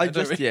rivalry on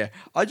that.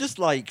 I just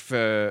like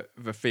the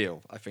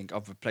feel. I think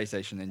of the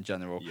PlayStation in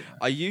general. Yeah.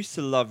 I used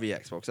to love the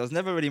Xbox. I was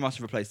never really much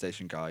of a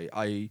PlayStation guy.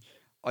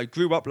 I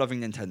grew up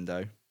loving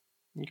Nintendo.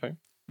 Okay.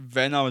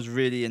 Then I was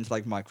really into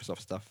like Microsoft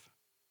stuff.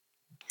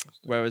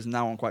 Whereas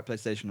now I'm quite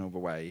PlayStation all the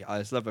way. I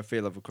just love the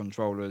feel of the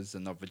controllers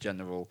and of the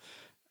general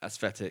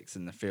aesthetics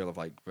and the feel of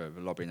like the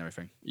lobby and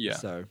everything. Yeah.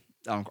 So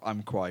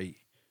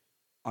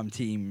I'm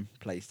team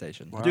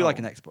PlayStation. I do like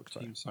an Wow. Xbox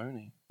though. Team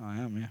Sony. I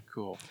am, yeah.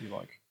 Cool. You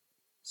like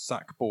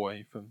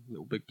Sackboy from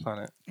Little Big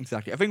Planet.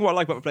 Exactly. I think what I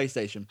like about the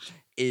PlayStation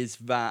is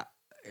that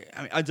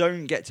I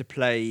don't get to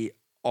play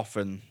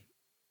often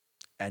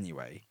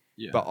anyway.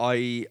 Yeah. But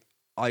I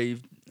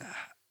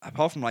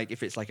apart from like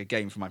if it's like a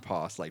game from my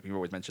past, like we've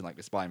always mentioned like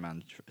the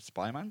Spyro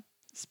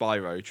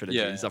trilogy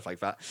Yeah. and stuff like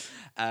that.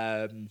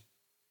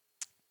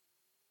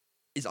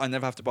 Is I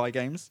never have to buy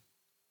games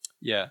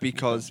Yeah.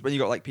 because when you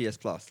got like PS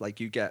Plus, like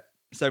you get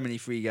so many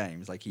free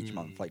games like each Mm.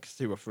 month, like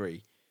 2 or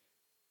 3.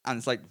 And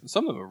it's like,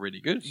 Some of them are really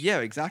good. yeah,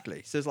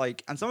 exactly. So it's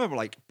like, and some of them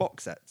are like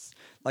box sets.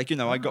 Like, you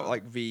know, I got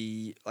like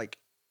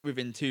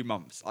within 2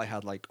 months, I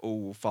had like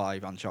all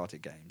 5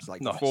 Uncharted games,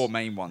 like the Nice. 4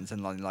 main ones,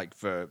 and then like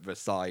the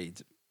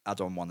side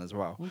add-on one as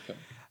well. Okay.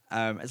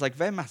 It's like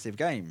they're massive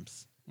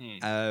games,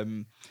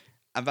 Mm.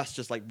 and that's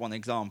just like one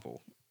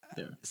example.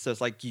 Yeah. So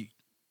it's like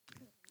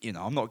you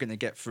know, I'm not going to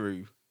get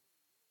through,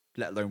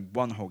 let alone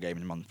 1 whole game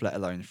in a month, let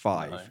alone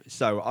 5. No.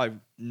 So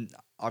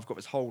I've got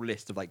this whole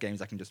list of like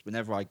games I can just,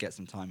 whenever I get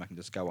some time, I can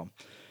just go on.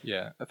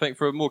 Yeah, I think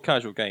for a more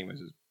casual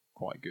gamers, it's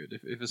quite good.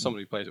 If there's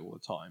somebody who plays it all the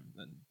time,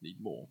 then need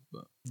more.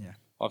 But Yeah.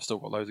 I've still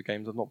got loads of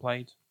games I've not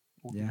played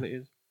or Yeah.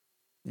 completed.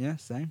 Yeah,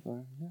 same.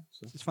 So, yeah,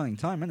 so. It's just finding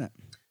time, isn't it?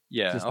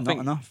 Yeah, Just I not think.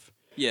 enough.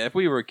 Yeah, if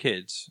we were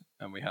kids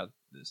and we had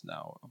this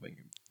now, I think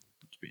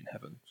it'd be in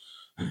heaven.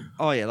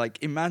 Oh yeah,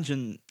 like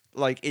imagine,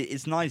 like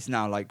it's nice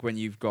now, like when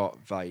you've got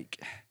like,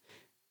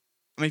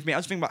 I mean, for me, I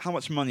just think about how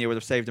much money I would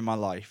have saved in my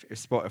life if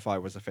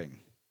Spotify was a thing.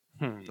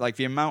 Like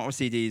the amount of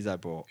CDs I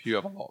bought. You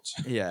have a lot.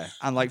 Yeah,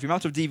 and like the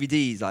amount of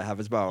DVDs I have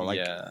as well. Like,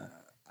 Yeah.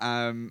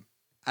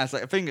 as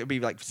like I think it'd be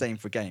like the same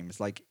for games.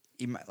 Like,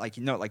 like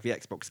you know, like the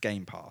Xbox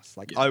Game Pass.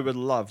 Like, Yeah. I would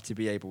love to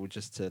be able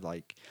just to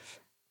like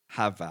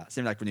have that.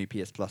 Same like the new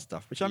PS Plus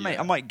stuff, which I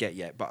might get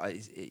yet, but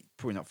it's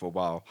probably not for a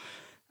while.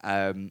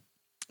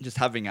 Just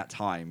having that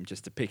time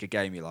just to pick a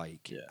game you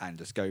like and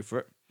just go for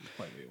it.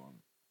 Play what you want.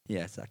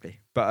 Yeah, exactly.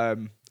 But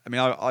I mean,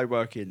 I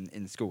work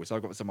in school, so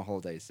I've got summer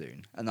holidays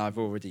soon, and I've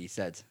already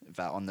said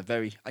that on the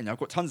very, I know I've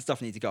got tons of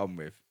stuff I need to get on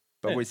with,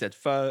 but we said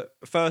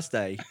first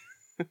day.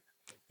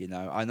 You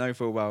know, I know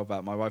for a while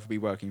that my wife will be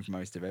working for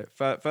most of it.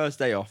 First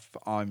day off,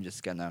 I'm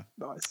just gonna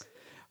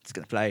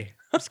play.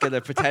 I'm just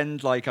gonna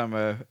pretend like I'm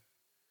a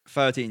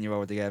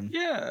 13-year-old again.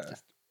 Yeah.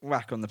 Just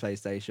whack on the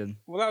PlayStation.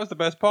 Well, that was the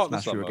best part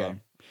Smash of the through a summer.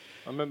 game.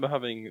 I remember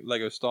having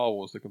Lego Star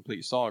Wars: The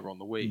Complete Saga on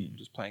the Wii,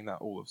 just playing that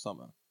all of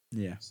summer.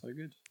 Yeah, So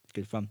good. it's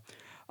good fun.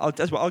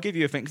 I'll give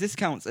you a thing. 'Cause this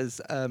counts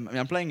as. I mean,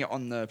 I'm playing it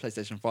on the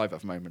PlayStation 5 at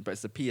the moment, but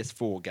it's a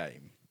PS4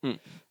 game.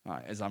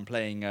 Right, as I'm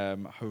playing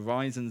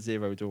Horizon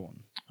Zero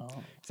Dawn.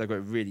 Oh. So I got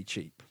it really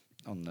cheap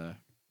on the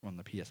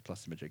PS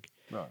Plus Magic,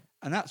 Right.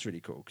 and that's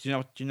really cool. 'Cause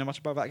do you know much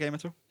about that game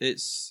at all?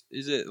 Is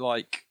it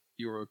like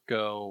you're a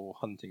girl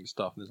hunting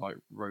stuff and there's like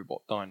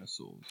robot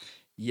dinosaurs?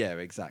 Yeah,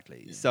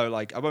 exactly. Yeah. So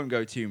like, I won't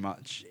go too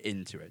much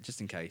into it, just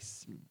in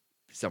case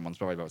someone's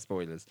worried about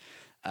spoilers.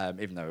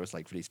 Even though it was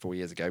like released 4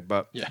 years ago,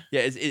 but Yeah.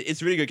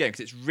 it's a really good game because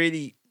it's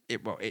really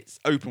it's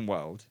open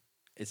world.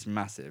 It's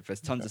massive.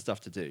 There's tons of stuff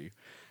to do,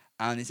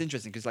 and it's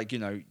interesting because like, you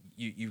know,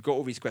 you've got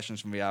all these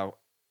questions from the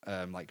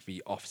like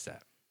the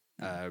offset.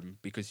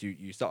 Because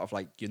you start off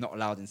like you're not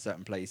allowed in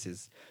certain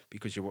places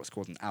because you're what's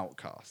called an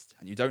outcast,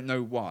 and you don't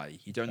know why.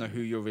 You don't know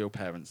who your real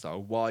parents are,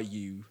 why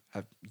you're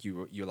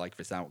like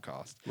this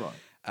outcast.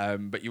 Right.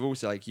 But you're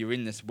also like you're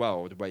in this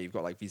world where you've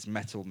got like these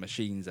metal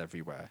machines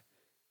everywhere,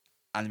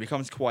 and it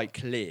becomes quite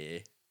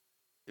clear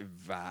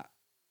that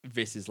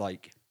this is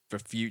like the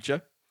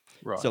future.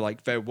 Right. So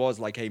like there was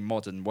like a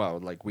modern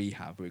world like we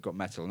have, where we've got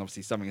metal, and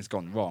obviously something has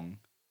gone wrong.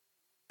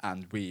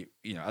 And we,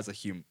 you know, as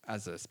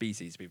a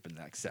species, we've been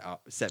like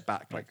set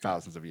back like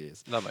thousands of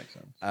years. That makes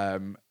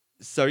sense.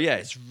 So yeah,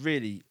 it's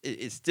really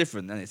it's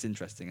different and it's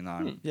interesting, and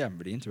I'm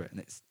really into it, and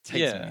it's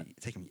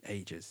taking me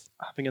ages.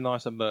 Having a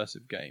nice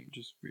immersive game,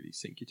 just really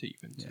sink your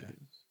teeth into it.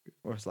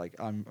 Or it's like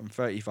I'm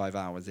 35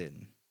 hours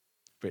in,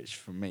 which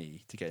for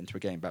me to get into a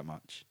game that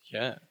much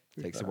Yeah.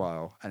 takes a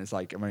while, and it's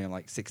like I'm only on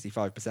like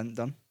 65%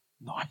 done.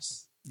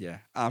 Nice. Yeah,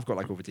 and I've got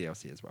like all the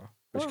DLC as well,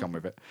 which come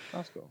with it.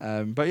 That's cool.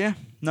 But yeah,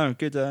 no,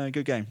 good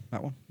game,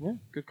 that one. Yeah,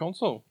 good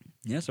console.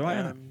 Yeah, it's alright,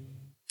 isn't it?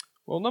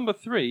 Well, number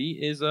 3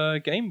 is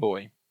Game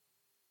Boy,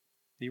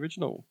 the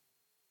original.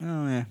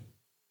 Oh yeah.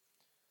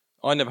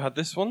 I never had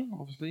this one,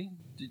 obviously.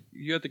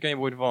 You had the Game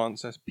Boy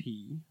Advance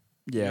SP.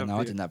 Yeah, no,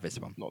 I didn't have this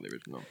one. Not the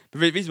original.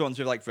 But these ones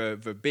were like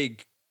the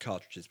big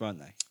cartridges, weren't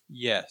they?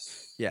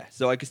 Yes. Yeah,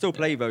 so I could still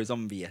play those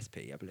on the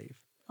SP, I believe.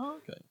 Oh,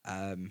 okay.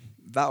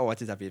 That or I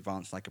did have the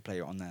Advance, and I could play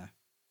it on there.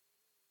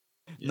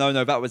 Yeah.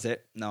 No, that was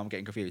it. No, I'm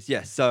getting confused.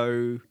 Yeah,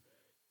 so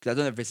 'cause I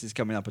don't know if this is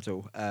coming up at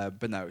all,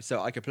 but no.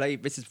 So I could play.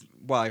 This is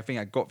why I think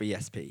I got the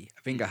SP.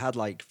 I think I had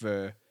like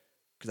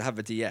because I have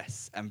the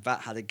DS, and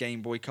that had a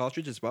Game Boy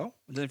cartridge as well.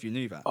 I don't know if you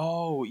knew that.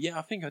 Oh, yeah,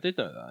 I think I did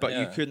know that. But yeah.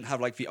 you couldn't have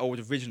like the old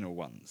original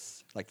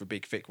ones, like the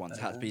big thick ones.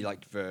 It had to be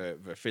like the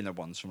thinner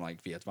ones from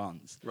like the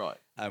Advance. Right.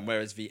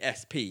 Whereas the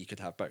SP could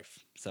have both.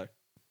 So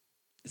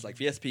it's like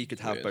the SP could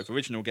have Weird. both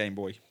original Game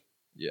Boy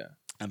Yeah.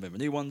 and then the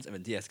new ones, and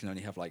then DS can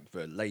only have like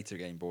the later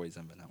Game Boys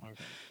and then that one.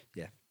 Okay.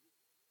 Yeah.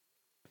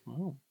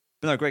 Oh.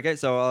 But no, great game.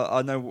 So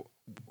I know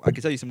I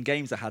can tell you some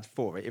games I had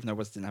for it, even though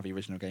I didn't have the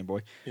original Game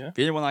Boy. Yeah.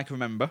 The only one I can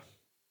remember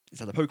is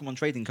the Pokemon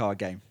trading card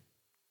game.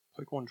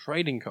 Pokemon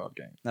trading card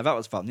game. Now that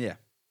was fun, yeah.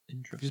 It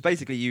Interesting. was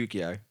basically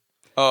Yu-Gi-Oh,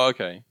 Oh,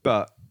 okay.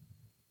 but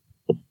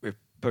with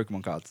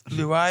Pokemon cards.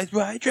 Blue Eyes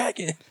White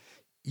Dragon.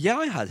 Yeah,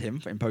 I had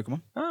him in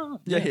Pokemon. Oh,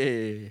 Yeah.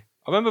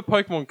 I remember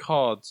Pokemon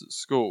cards at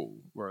school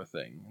were a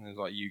thing. And there's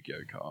like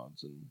Yu-Gi-Oh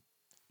cards and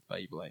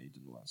Beyblade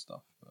and all that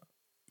stuff. But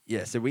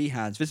So we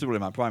had, this was all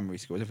in my primary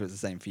school, if it was the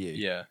same for you.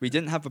 Yeah. We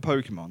didn't have the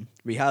Pokemon.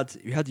 We had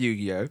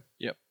Yu-Gi-Oh!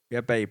 Yep. We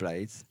had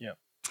Beyblades. Yep.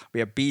 We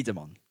had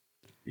Beedemon.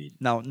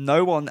 Now,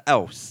 no one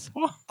else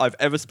I've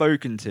ever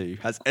spoken to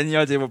has any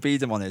idea what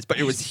Beedemon is, but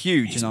it was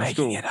huge in our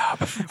school. It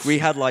up. We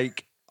had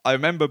like, I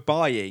remember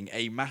buying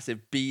a massive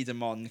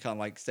Beedemon kind of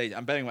like stage.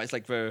 I'm betting it's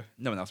like no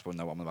one else will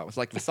know what I'm about. It's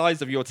like the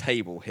size of your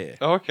table here.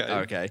 Okay.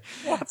 Okay.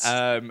 What?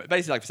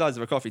 Basically like the size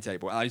of a coffee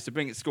table. And I used to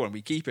bring it to school and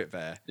we keep it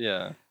there.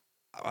 Yeah.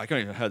 I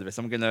can't even heard of this.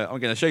 I'm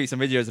gonna show you some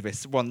videos of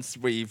this once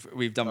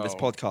we've done this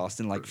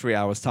podcast in like 3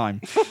 hours time.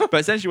 But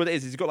essentially what it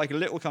is you've got like a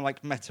little kind of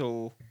like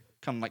metal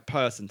kind of like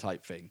person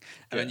type thing,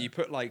 and then you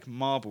put like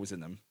marbles in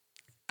them,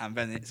 and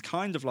then it's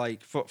kind of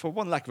like for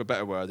one lack of a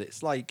better word,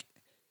 it's like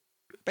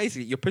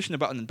basically you're pushing a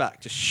button in the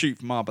back to shoot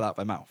the marble out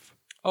their mouth.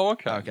 Oh,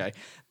 okay. Okay,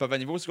 but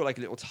then you've also got like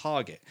a little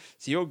target.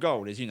 So your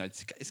goal is,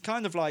 it's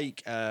kind of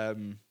like I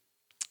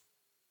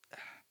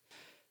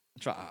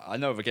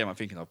know of a game I'm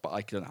thinking of, but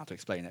I don't know how to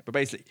explain it. But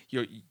basically,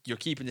 you're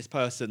keeping this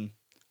person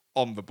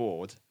on the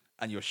board,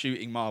 and you're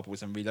shooting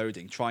marbles and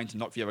reloading, trying to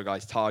knock the other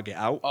guy's target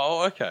out.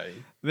 Oh, okay.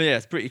 But yeah,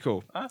 it's pretty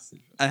cool. That's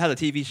interesting. And it had a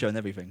TV show and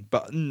everything.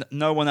 But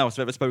no one else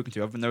I've ever spoken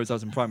to, other than those I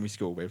was in primary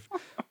school with,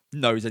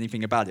 knows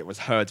anything about it, was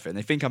heard of it. And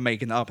they think I'm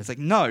making it up. It's like,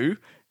 no,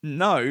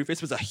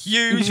 this was a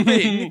huge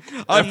thing.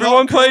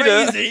 Everyone played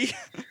it.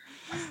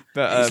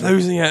 But He's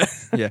losing it.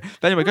 Yeah.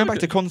 But anyway, going back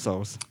to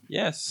consoles.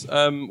 Yes.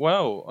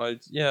 Well, I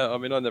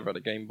never had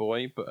a Game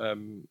Boy, but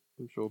I'm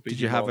sure. Did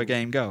you have a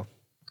Game Girl?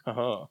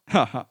 Uh-huh.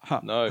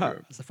 No.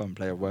 That's a fun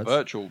play of words.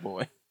 Virtual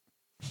Boy.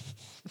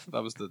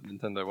 That was the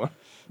Nintendo one.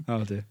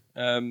 Oh dear.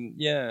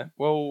 Yeah.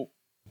 Well,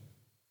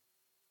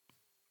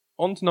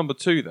 on to number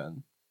 2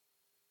 then.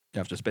 You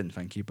have to spin,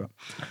 thank you, but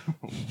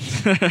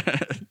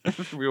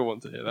we all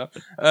want to hear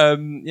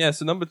that. Yeah.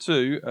 So number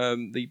 2,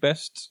 the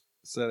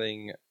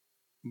best-selling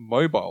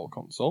mobile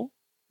console,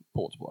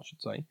 portable, I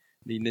should say,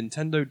 the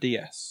Nintendo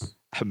DS.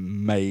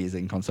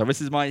 Amazing console.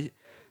 This is my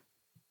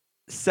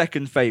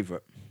second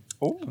favourite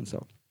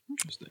console.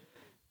 Interesting.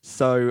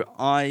 So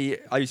I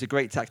used a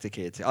great tactic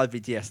here. I had the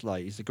DS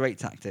Lite. Used a great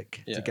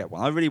tactic to get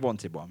one. I really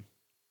wanted one.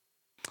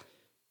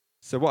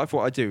 So what I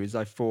thought I'd do is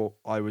I thought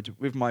I would,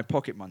 with my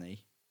pocket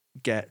money,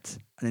 get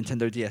a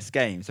Nintendo DS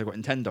game. So I got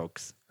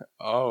Nintendogs.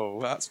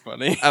 Oh, that's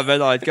funny. And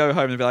then I'd go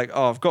home and be like,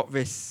 oh, I've got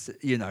this,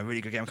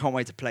 really good game. I can't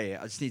wait to play it.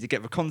 I just need to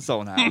get the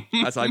console now.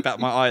 As I bat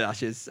my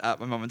eyelashes at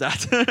my mum and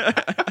dad.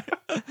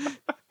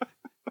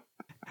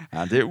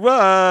 And it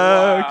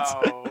worked.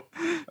 Wow.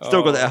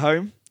 Still got it at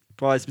home.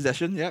 Prized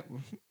possession, yep.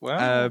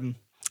 Wow.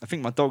 I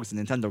think my dogs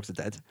and Nintendogs are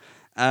dead.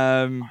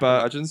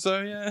 But imagine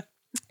so, yeah.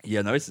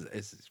 Yeah, no, it's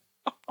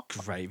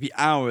great. The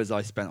hours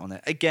I spent on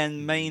it.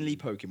 Again, mainly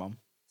Pokemon.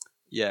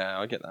 Yeah,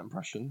 I get that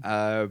impression.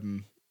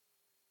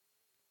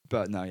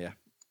 But no, yeah.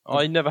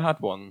 I never had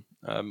one.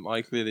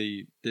 I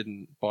clearly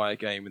didn't buy a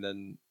game and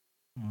then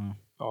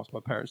asked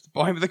my parents to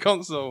buy me the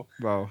console.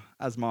 Well,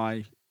 as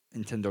my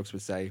Nintendogs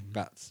would say,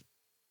 that's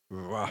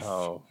rough.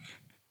 Oh.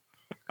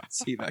 I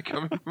see that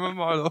coming from a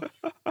mile off.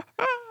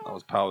 I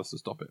was powerless to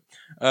stop it.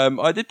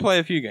 I did play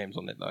a few games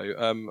on it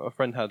though. A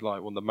friend had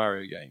like one of the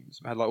Mario games.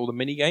 It had like all the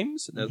mini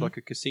games. And there's like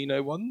a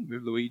casino one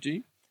with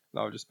Luigi. And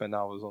I would just spend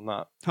hours on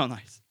that. Oh,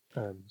 nice.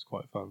 It's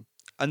quite fun.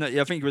 I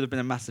think you would have been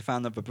a massive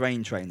fan of the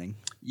brain training.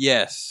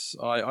 Yes,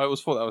 I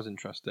always thought that was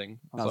interesting.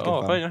 I was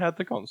like, if I had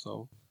the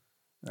console.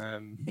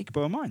 You could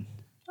borrow mine.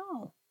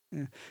 Oh.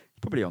 Yeah.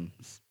 Probably on.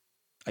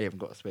 I haven't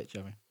got a Switch,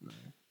 have I? No.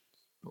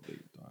 Probably.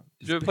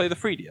 Did you ever play the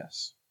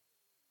 3DS?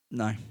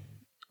 No.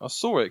 I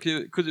saw it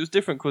because it was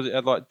different because it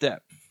had like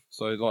depth.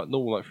 So like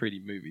normal like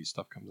 3D movie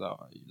stuff comes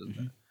out at you,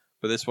 doesn't it?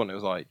 But this one it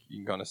was like you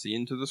can kind of see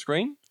into the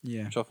screen,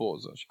 which I thought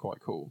was actually quite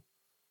cool.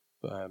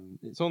 But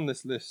it's on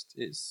this list.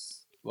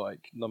 It's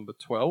like number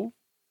 12,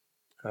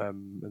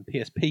 and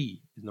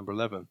PSP is number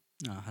 11.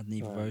 Oh, I had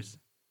neither of those.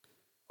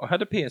 I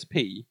had a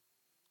PSP.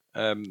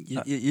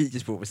 You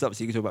just brought this up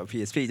so you could talk about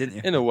PSP, didn't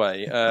you? In a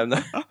way,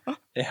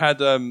 it had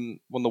one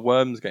of the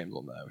Worms games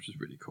on there, which is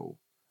really cool,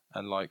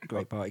 and like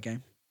great party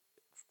game.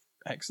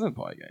 Excellent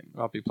party game.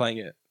 I'd be playing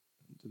it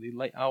to the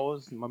late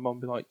hours, and my mum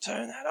would be like,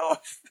 "Turn that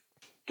off,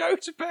 go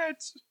to bed."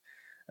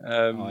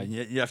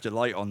 You left the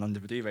light on under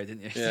the duvet,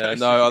 didn't you? Yeah,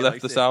 no, I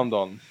left the sound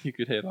on. You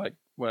could hear like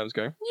Worms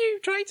going, "You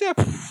traitor!"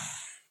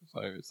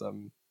 So it's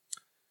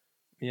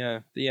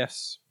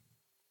DS,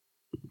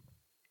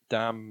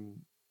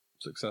 damn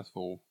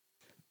successful.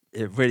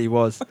 It really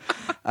was.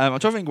 I'm trying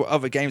to think what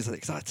other games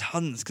I had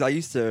tons because I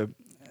used to.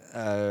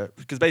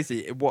 Because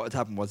basically what had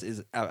happened was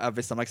at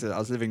this time, like I said, I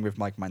was living with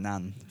my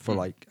nan for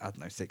like, I don't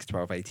know, 6,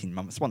 12, 18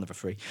 months, one of the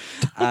 3.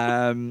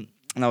 And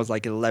I was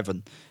like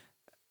 11.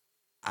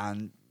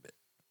 And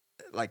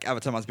like at the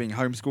time I was being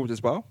homeschooled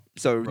as well.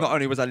 So not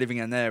only was I living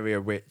in an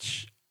area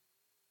which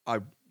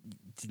I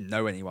didn't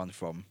know anyone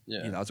from,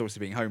 I was also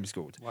being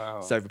homeschooled. Wow.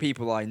 So the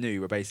people I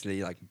knew were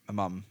basically like my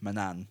mum, my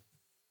nan,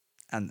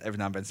 and every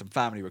now and then some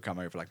family would come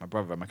over, like my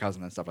brother and my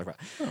cousin and stuff like that.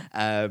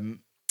 Oh.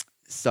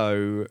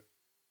 So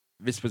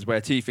this was where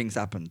 2 things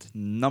happened.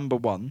 Number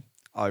 1,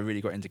 I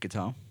really got into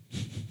guitar.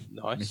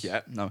 Nice.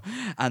 Yeah, no.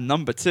 And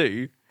number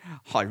 2,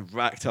 I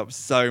racked up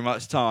so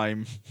much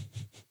time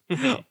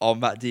on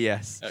that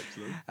DS.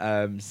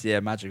 Excellent. So yeah,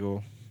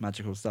 magical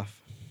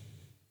stuff.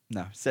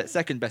 No,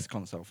 second best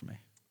console for me.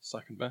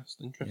 Second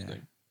best.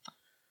 Interesting.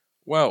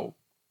 Well,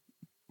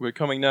 we're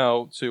coming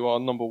now to our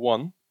number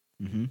one.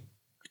 Mm-hmm.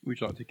 Would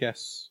you like to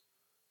guess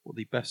what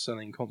the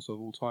best-selling console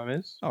of all time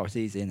is? Oh, it's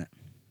easy, isn't it?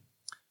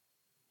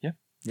 Yeah.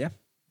 Yeah.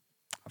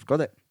 I've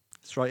got it.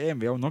 It's right here in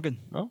the old noggin.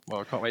 Oh,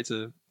 well, I can't wait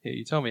to hear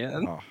you tell me it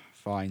then. Oh,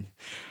 fine.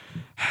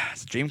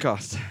 It's a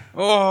Dreamcast.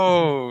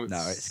 Oh!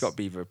 No, it's got to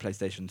be the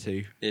PlayStation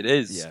 2. It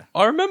is. Yeah.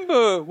 I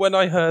remember when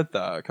I heard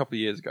that a couple of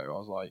years ago, I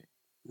was like,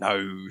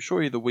 no,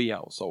 surely the Wii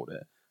outsold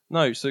it.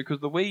 No, so because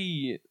the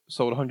Wii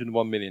sold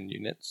 101 million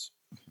units,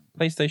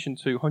 PlayStation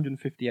 2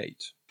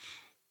 158.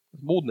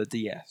 More than a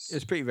DS. It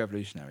was pretty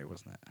revolutionary,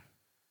 wasn't it?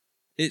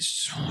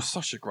 It's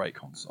such a great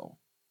console.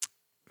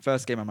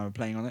 First game I remember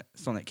playing on it,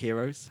 Sonic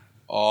Heroes.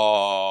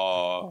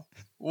 Oh,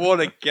 what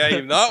a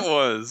game that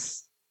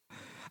was!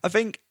 I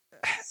think,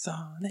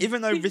 Sonic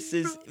even though this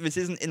Heroes.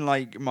 isn't in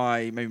like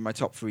maybe my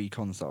top 3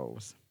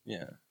 consoles,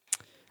 Yeah.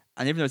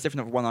 and even though it's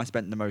definitely the one I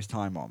spent the most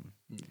time on,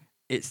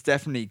 it's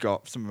definitely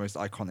got some of the most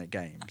iconic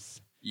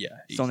games. Yeah.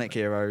 Sonic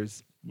easily.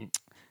 Heroes.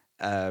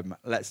 Mm.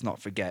 Let's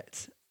not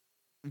forget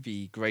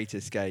the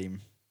greatest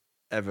game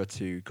ever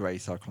to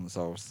grace our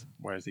consoles.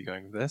 Where is he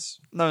going with this?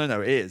 No,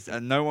 it is,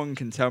 and no one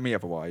can tell me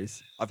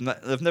otherwise. I've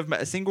never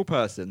met a single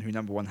person who,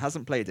 number one,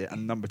 hasn't played it,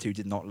 and number two,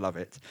 did not love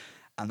it.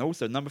 And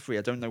also, number three,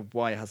 I don't know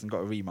why it hasn't got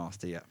a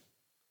remaster yet.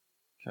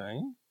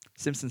 Okay.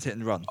 Simpsons Hit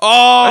and Run.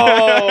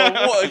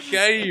 Oh, what a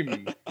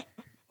game!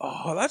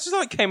 Oh, that just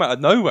like came out of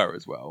nowhere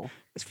as well.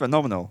 It's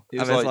phenomenal. It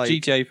was And like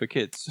GTA for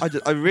kids.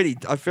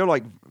 I feel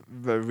like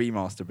the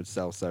remaster would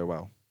sell so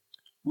well.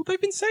 Well,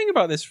 they've been saying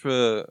about this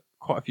for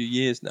quite a few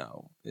years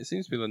now. It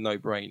seems to be a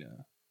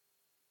no-brainer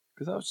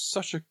because that was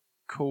such a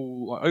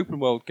cool, like, open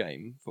world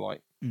game for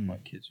like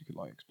kids who could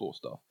like explore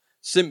stuff.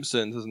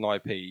 Simpsons as an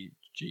IP,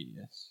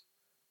 genius,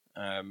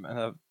 and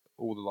have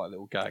all the like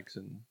little gags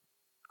and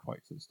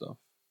quotes and stuff.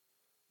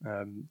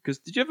 Because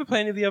did you ever play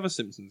any of the other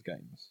Simpsons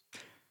games?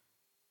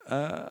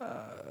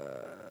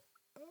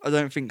 I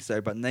don't think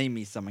so, but name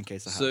me some in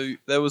case I have. So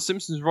there was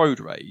Simpsons Road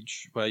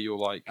Rage, where you're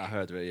like, I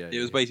heard of it. Yeah,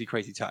 it was basically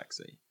Crazy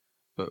Taxi,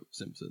 but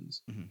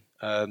Simpsons. Mhm.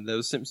 There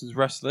was Simpsons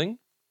Wrestling.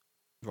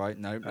 Right,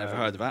 no, never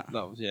heard of that.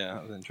 That was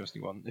an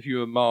interesting one. If you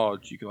were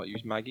Marge, you could like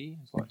use Maggie.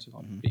 It's like to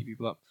beat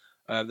people up.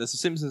 There's a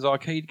Simpsons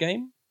arcade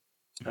game.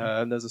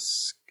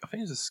 There's I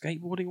think there's a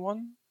skateboarding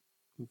one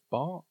with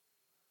Bart.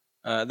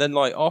 Then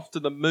like after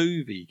the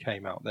movie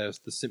came out, there's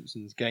the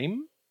Simpsons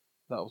game.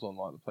 That was on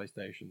like the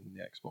PlayStation,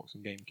 the Xbox,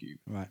 and GameCube.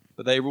 Right.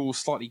 But they were all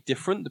slightly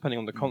different depending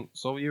on the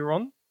console you were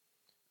on.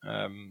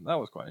 That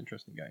was quite an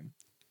interesting game.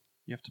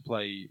 You have to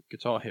play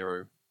Guitar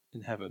Hero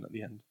in heaven at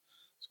the end.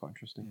 It's quite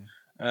interesting.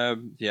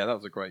 Yeah, that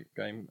was a great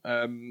game.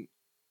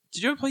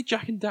 Did you ever play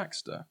Jak and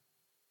Daxter?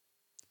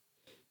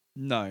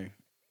 No.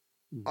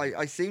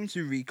 I seem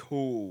to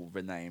recall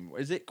the name.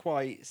 Is it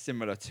quite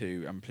similar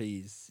to, and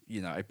please,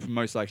 it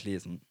most likely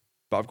isn't,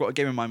 but I've got a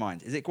game in my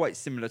mind. Is it quite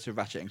similar to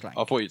Ratchet and Clank?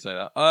 I thought you'd say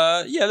that.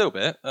 Yeah, a little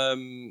bit.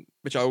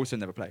 Which I also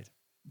never played.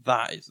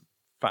 That is a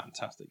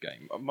fantastic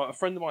game. A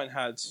friend of mine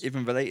had...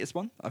 Even the latest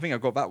one? I think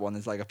I've got that one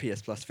as like a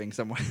PS Plus thing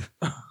somewhere.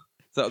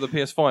 Is that the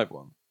PS5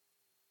 one?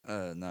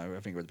 No, I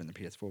think it would have been the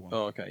PS4 one.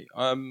 Oh, okay.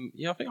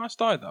 Yeah, I think I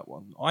started that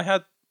one. I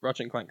had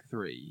Ratchet and Clank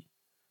 3.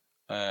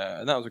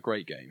 And that was a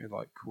great game. It had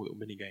like cool little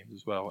mini games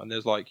as well. And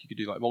there's like you could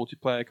do like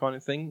multiplayer kind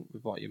of thing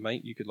with like your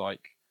mate. You could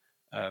like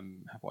have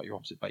like your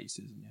opposite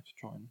bases and you have to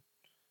try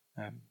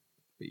and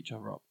beat each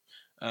other up.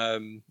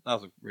 That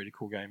was a really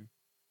cool game.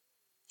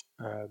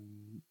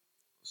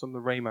 Some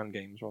of the Rayman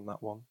games were on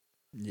that one.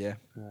 Yeah.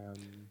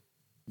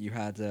 You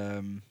had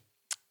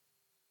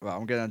well,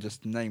 I'm gonna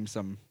just name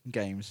some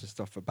games just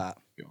off the bat.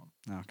 Go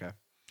on. Okay.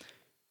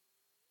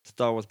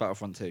 Star Wars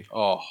Battlefront 2.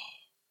 Oh,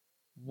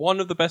 one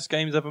of the best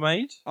games ever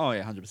made. Oh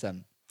yeah, 100%.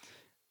 And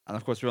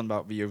of course, we're on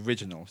about the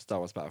original Star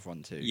Wars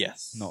Battlefront 2.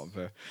 Yes. Not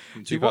the.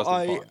 From See, what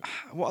I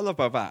 2005. love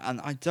about that, and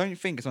I don't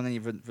think it's on any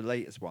of the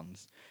latest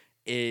ones,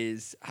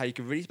 is how you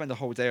can really spend a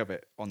whole day of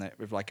it on it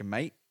with like a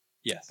mate.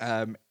 Yes.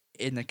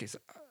 In the because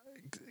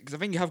I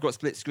think you have got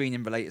split screen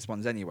in the latest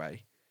ones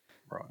anyway.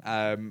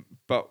 Right.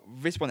 But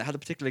this one, it had a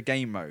particular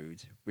game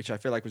mode which I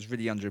feel like was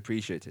really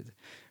underappreciated,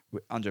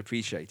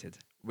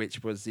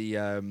 which was the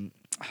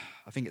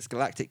I think it's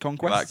Galactic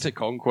Conquest. Galactic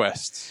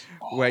Conquest,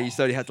 where you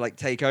slowly had to like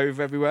take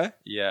over everywhere.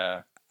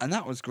 Yeah. And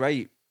that was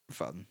great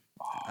fun.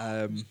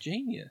 It was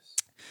genius.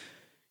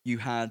 You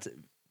had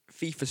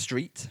FIFA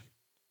Street.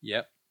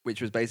 Yep.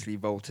 Which was basically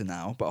Volta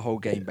now, but a whole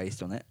game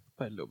based on it.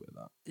 Played a little bit of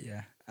that.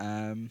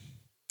 Yeah.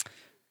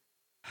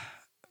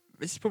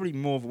 This is probably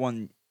more of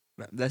one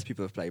less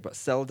people have played, but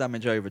Cell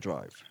Damage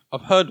Overdrive.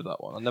 I've heard of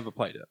that one. I never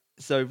played it.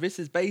 So this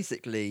is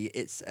basically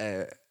it's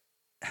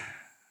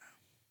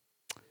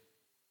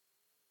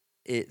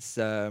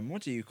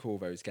what do you call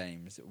those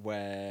games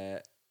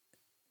where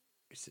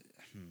I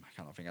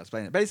cannot think how to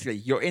explain it. Basically,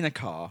 you're in a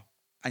car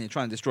and you're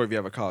trying to destroy the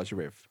other cars you're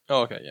with.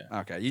 Oh, okay, yeah.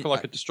 Okay, Kind of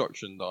like a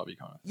destruction derby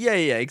kind of. yeah,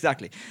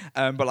 exactly.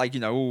 But like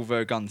all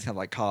the guns have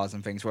like cars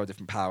and things with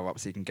different power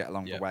ups, so you can get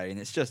along the way, and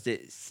it's just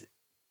it's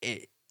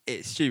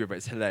stupid, but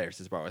it's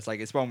hilarious as well. It's like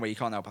it's one where you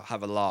can't help but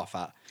have a laugh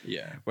at.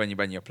 Yeah. When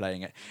you're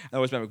playing it, and I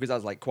always remember because I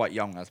was like quite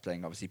young, I was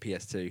playing obviously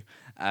PS2.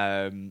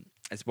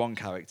 It's one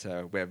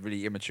character where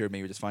really immature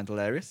me would just find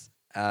hilarious.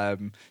 So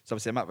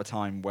obviously I'm at the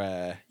time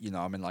where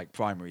I'm in like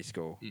primary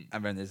school,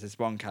 and then there's this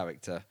one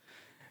character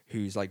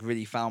who's like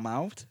really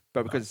foul-mouthed,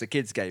 but because it's a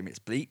kids game, it's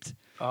bleeped.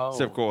 Oh.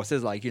 So of course,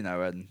 there's like a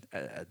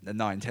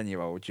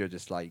 9-10-year-old, you're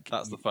just like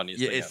that's the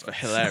funniest thing it's ever.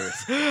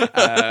 hilarious.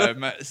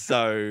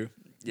 So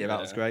that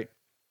was great.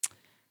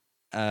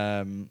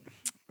 There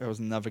was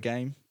another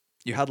game.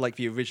 You had like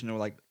the original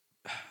like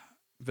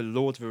the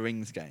Lord of the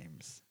Rings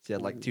games. So you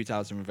had like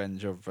 2000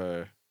 Revenge of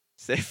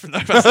Sith. No,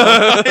 that's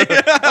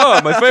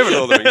oh, my favourite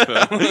Lord of the Rings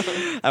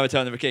film. and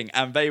Return of the King.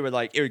 And they were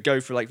like, it would go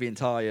through like the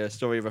entire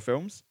story of the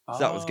films. So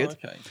that was good.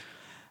 Okay.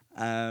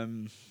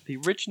 The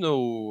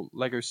original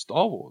Lego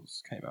Star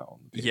Wars came out on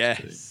the PS2.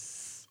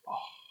 Yes. Oh,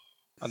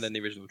 and then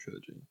the original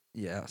trilogy.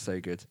 Yeah, so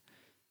good.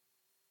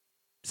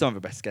 Some of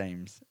the best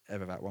games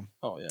ever, that one.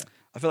 Oh, yeah.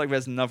 I feel like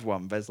there's another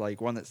one. There's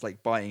like one that's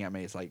like biting at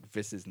me. It's like,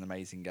 this is an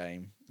amazing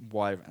game.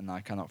 Why? And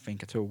I cannot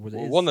think at all what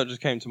it is. One that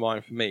just came to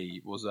mind for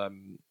me was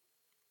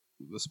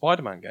the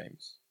Spider-Man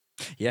games.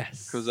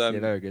 Yes. Because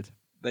very good.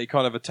 They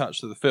kind of attached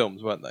to the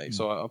films, weren't they?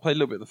 So I played a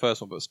little bit of the first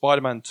one, but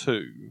Spider-Man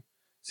 2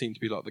 seemed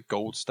to be like the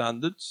gold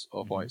standards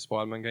of like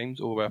Spider-Man games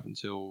all the way up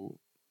until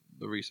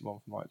the recent one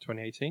from like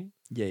 2018.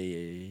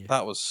 Yeah.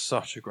 That was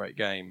such a great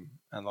game,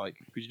 and like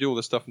because you do all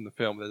the stuff in the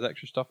film, there's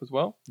extra stuff as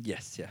well.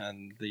 Yes, yeah.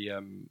 And the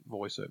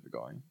voiceover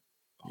guy.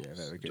 Yeah,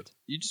 very good.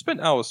 You just spent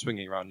hours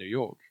swinging around New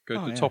York. Go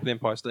to the top of the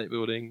Empire State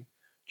Building,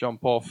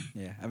 jump off.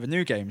 Yeah, and the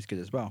new game is good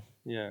as well.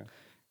 Yeah.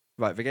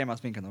 Right, the game I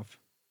was thinking of,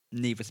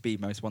 Need for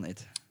Speed Most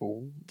Wanted.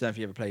 Oh. Don't know if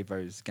you ever played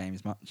those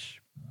games much.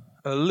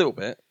 A little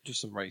bit, just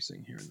some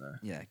racing here and there.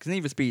 Yeah, because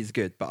Need for Speed is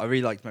good, but I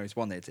really liked Most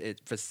Wanted.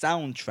 The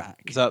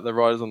soundtrack. Is that the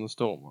Riders on the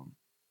Storm one?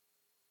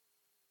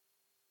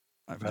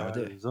 I have no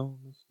idea. Riders on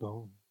the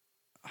Storm.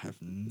 I have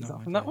no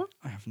idea. From that one?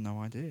 I have no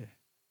idea.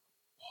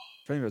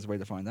 If only there was a way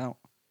to find out.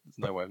 There's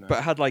no way of knowing. But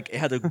it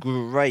had a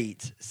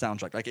great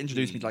soundtrack. Like, it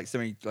introduced me to like so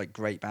many like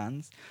great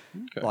bands,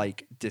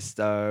 like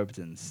Disturbed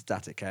and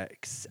Static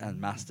X and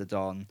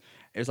Mastodon.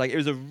 It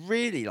was a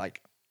really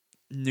like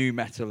new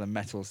metal and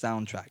metal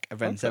soundtrack.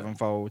 Avenged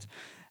Sevenfold,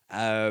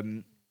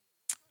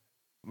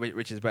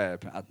 which is where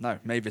I don't know.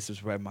 Maybe this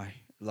was where my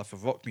love for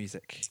rock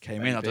music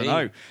came in. I don't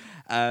know,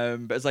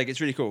 but it's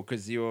really cool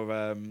because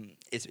you're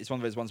it's one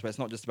of those ones where it's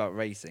not just about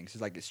racing. So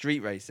it's like it's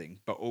street racing,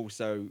 but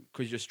also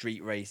because you're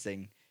street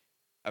racing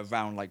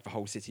around like the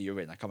whole city you're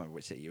in. I can't remember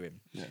which city you're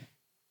in. Yeah.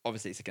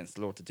 Obviously, it's against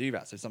the law to do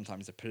that. So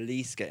sometimes the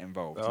police get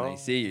involved and they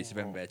see you. So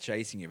then they're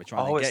chasing you. They're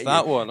trying to get you. Oh,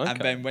 it's that one. Okay. And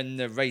then when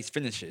the race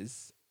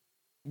finishes,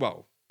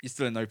 well, you're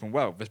still in open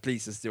world. The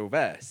police are still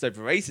there. So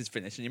the race is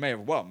finished and you may have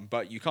won,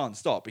 but you can't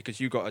stop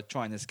because you've got to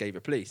try and escape the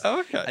police.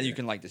 Oh, okay. And you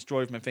can like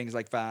destroy them and things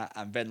like that.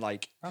 And then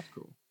like that's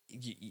cool.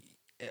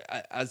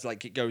 As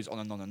like it goes on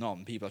and on and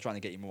on, people are trying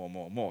to get you more and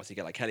more and more. So you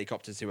get like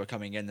helicopters who are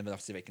coming in, and then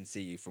obviously they can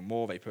see you for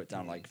more. They put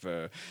down like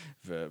the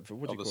what do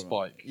you call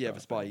spike. it? Yeah, the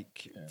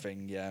spike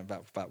thing. Yeah,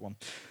 that one.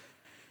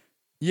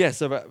 Yeah,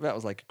 so that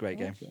was like a great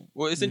game.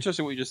 Well, it's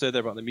interesting what you just said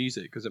there about the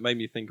music because it made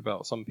me think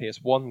about some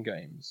PS1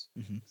 games.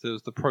 So there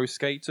was the Pro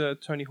Skater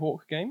Tony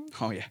Hawk game.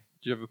 Oh yeah,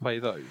 did you ever play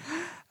those?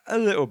 A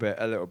little bit.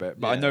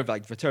 But I know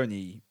like the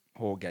Tony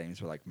Hawk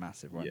games were like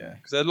massive, weren't they?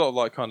 Because there are a lot of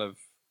like kind of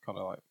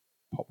like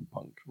pop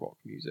punk rock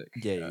music.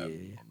 Yeah.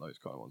 On those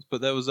kind of ones. But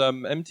there was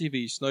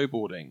MTV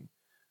Snowboarding.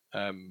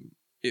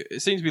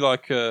 It seems to be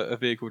like a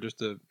vehicle just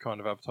to kind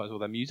of advertise all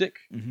their music.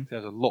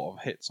 There's a lot of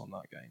hits on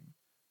that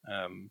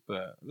game.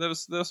 But there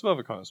was some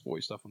other kind of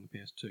sporty stuff on the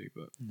PS2,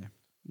 but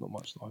not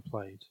much that I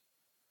played.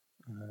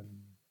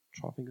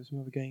 Try to think of some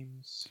other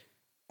games.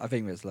 I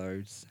think there's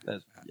loads.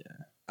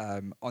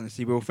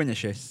 Honestly, we'll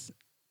finish this,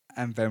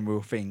 and then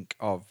we'll think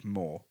of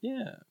more.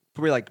 Yeah.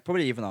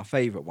 Probably even our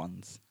favourite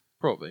ones.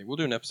 Probably. We'll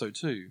do an episode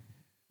 2.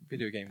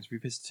 Video games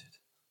revisited.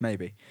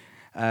 Maybe.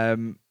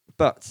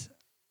 But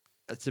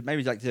to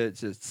maybe like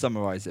to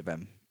summarise it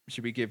then,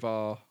 should we give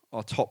our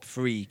top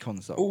 3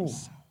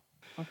 consoles? Ooh.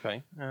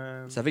 Okay.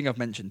 So I think I've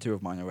mentioned 2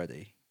 of mine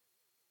already.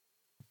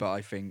 But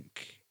I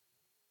think,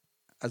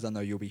 as I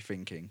know you'll be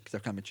thinking, because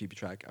I've kind of cheapy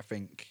track, I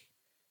think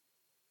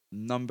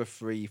number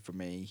 3 for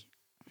me.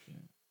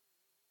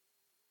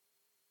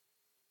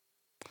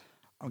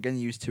 I'm going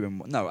to use 2 and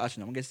 1. No,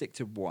 actually, no, I'm going to stick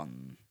to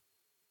 1.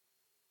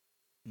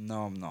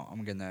 No, I'm not.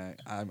 I'm going to...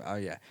 oh,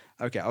 yeah.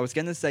 Okay, I was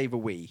going to say the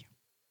Wii.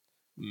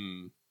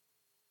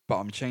 But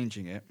I'm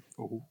changing it.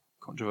 Oh,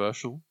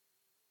 controversial.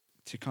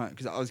 To kind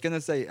because I was going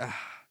to say...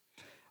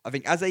 I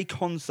think as a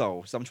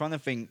console, so I'm trying to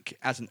think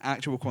as an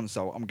actual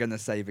console, I'm going to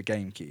say the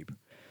GameCube.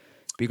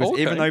 Because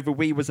even though the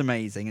Wii was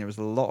amazing and it was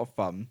a lot of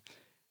fun,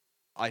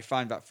 I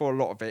find that for a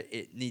lot of it,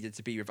 it needed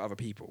to be with other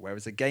people.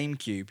 Whereas a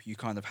GameCube, you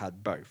kind of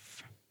had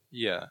both.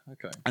 Yeah,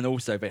 okay. And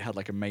also, they had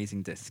like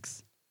amazing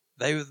discs.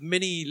 They were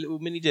little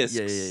mini discs.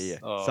 Yeah.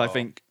 Oh, So I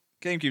think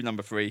GameCube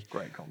number 3.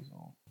 great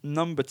console.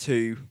 Number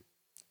 2,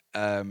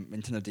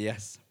 Nintendo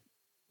DS.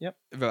 Yep.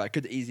 Well, it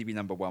could easily be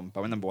number 1,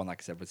 but my number 1,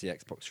 like I said, was the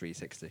Xbox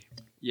 360.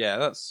 Yeah,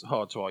 that's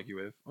hard to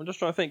argue with. I'm just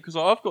trying to think because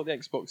I've got the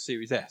Xbox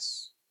Series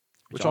S,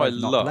 which I I've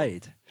not love.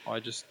 played. I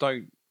just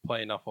don't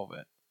play enough of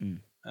it.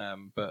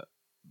 But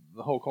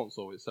the whole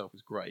console itself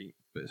is great,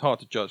 but it's hard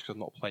to judge because I've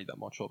not played that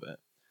much of it.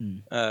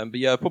 But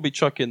yeah, I'd probably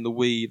chuck in the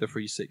Wii, the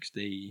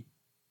 360,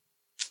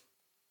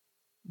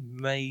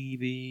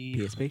 maybe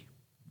PSP.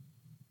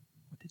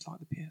 I did like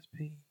the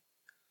PSP.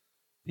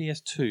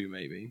 PS2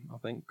 maybe, I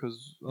think,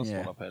 because that's the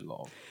one I've played a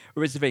lot of.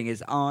 Whereas the thing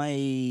is,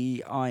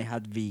 I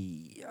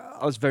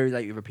was very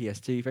late with a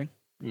PS2 thing.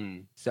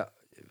 So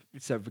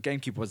the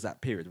GameCube was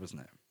that period,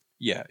 wasn't it?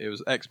 Yeah, it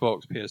was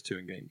Xbox, PS2,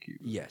 and GameCube.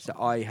 Yeah, so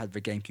I had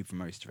the GameCube for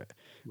most of it,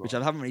 which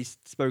I haven't really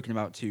spoken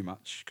about too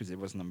much because it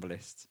wasn't on the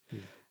list.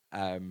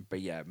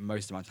 But yeah,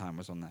 most of my time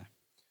was on there.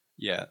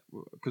 Yeah,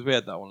 because we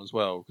had that one as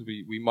well, because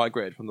we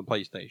migrated from the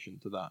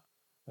PlayStation to that.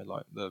 We had,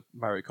 like the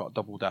Mario Kart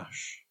Double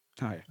Dash.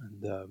 Oh, yeah.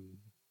 And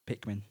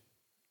Pikmin.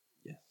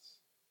 Yes.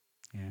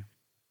 Yeah.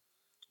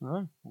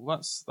 No,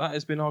 well, that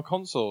has been our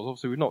consoles.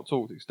 Obviously, we've not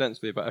talked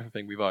extensively about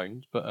everything we've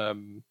owned, but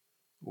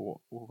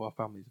or all of our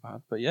families have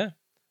had. But yeah,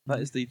 that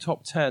is the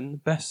top 10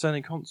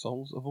 best-selling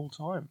consoles of all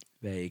time.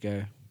 There you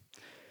go.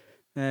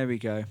 There we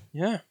go.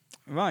 Yeah.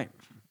 Right.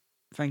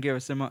 Thank you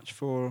ever so much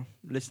for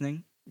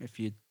listening. If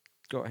you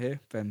got here,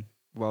 then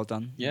well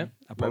done. Yeah.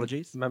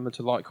 Apologies. Remember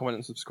to like, comment,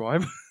 and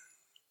subscribe.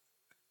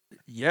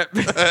 Yep.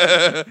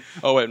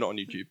 Oh wait, not on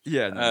YouTube.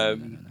 Yeah. No.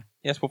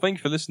 Yes. Well, thank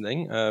you for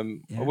listening.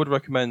 I would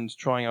recommend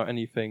trying out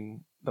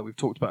anything that we've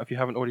talked about if you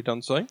haven't already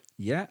done so.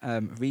 Yeah.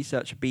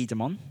 Research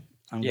Beedemon.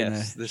 I'm going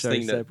to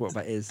show Seb what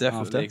that is.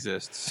 Definitely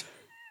exists.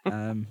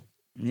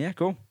 Yeah.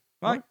 Cool.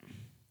 Right.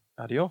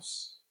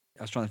 Adios.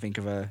 I was trying to think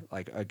of a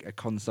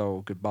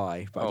console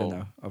goodbye, but I don't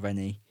know of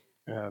any.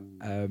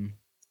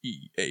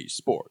 EA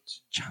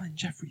Sports.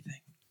 Challenge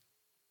everything.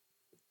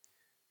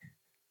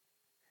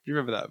 Do you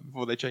remember that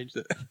before they changed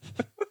it?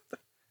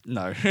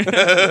 No.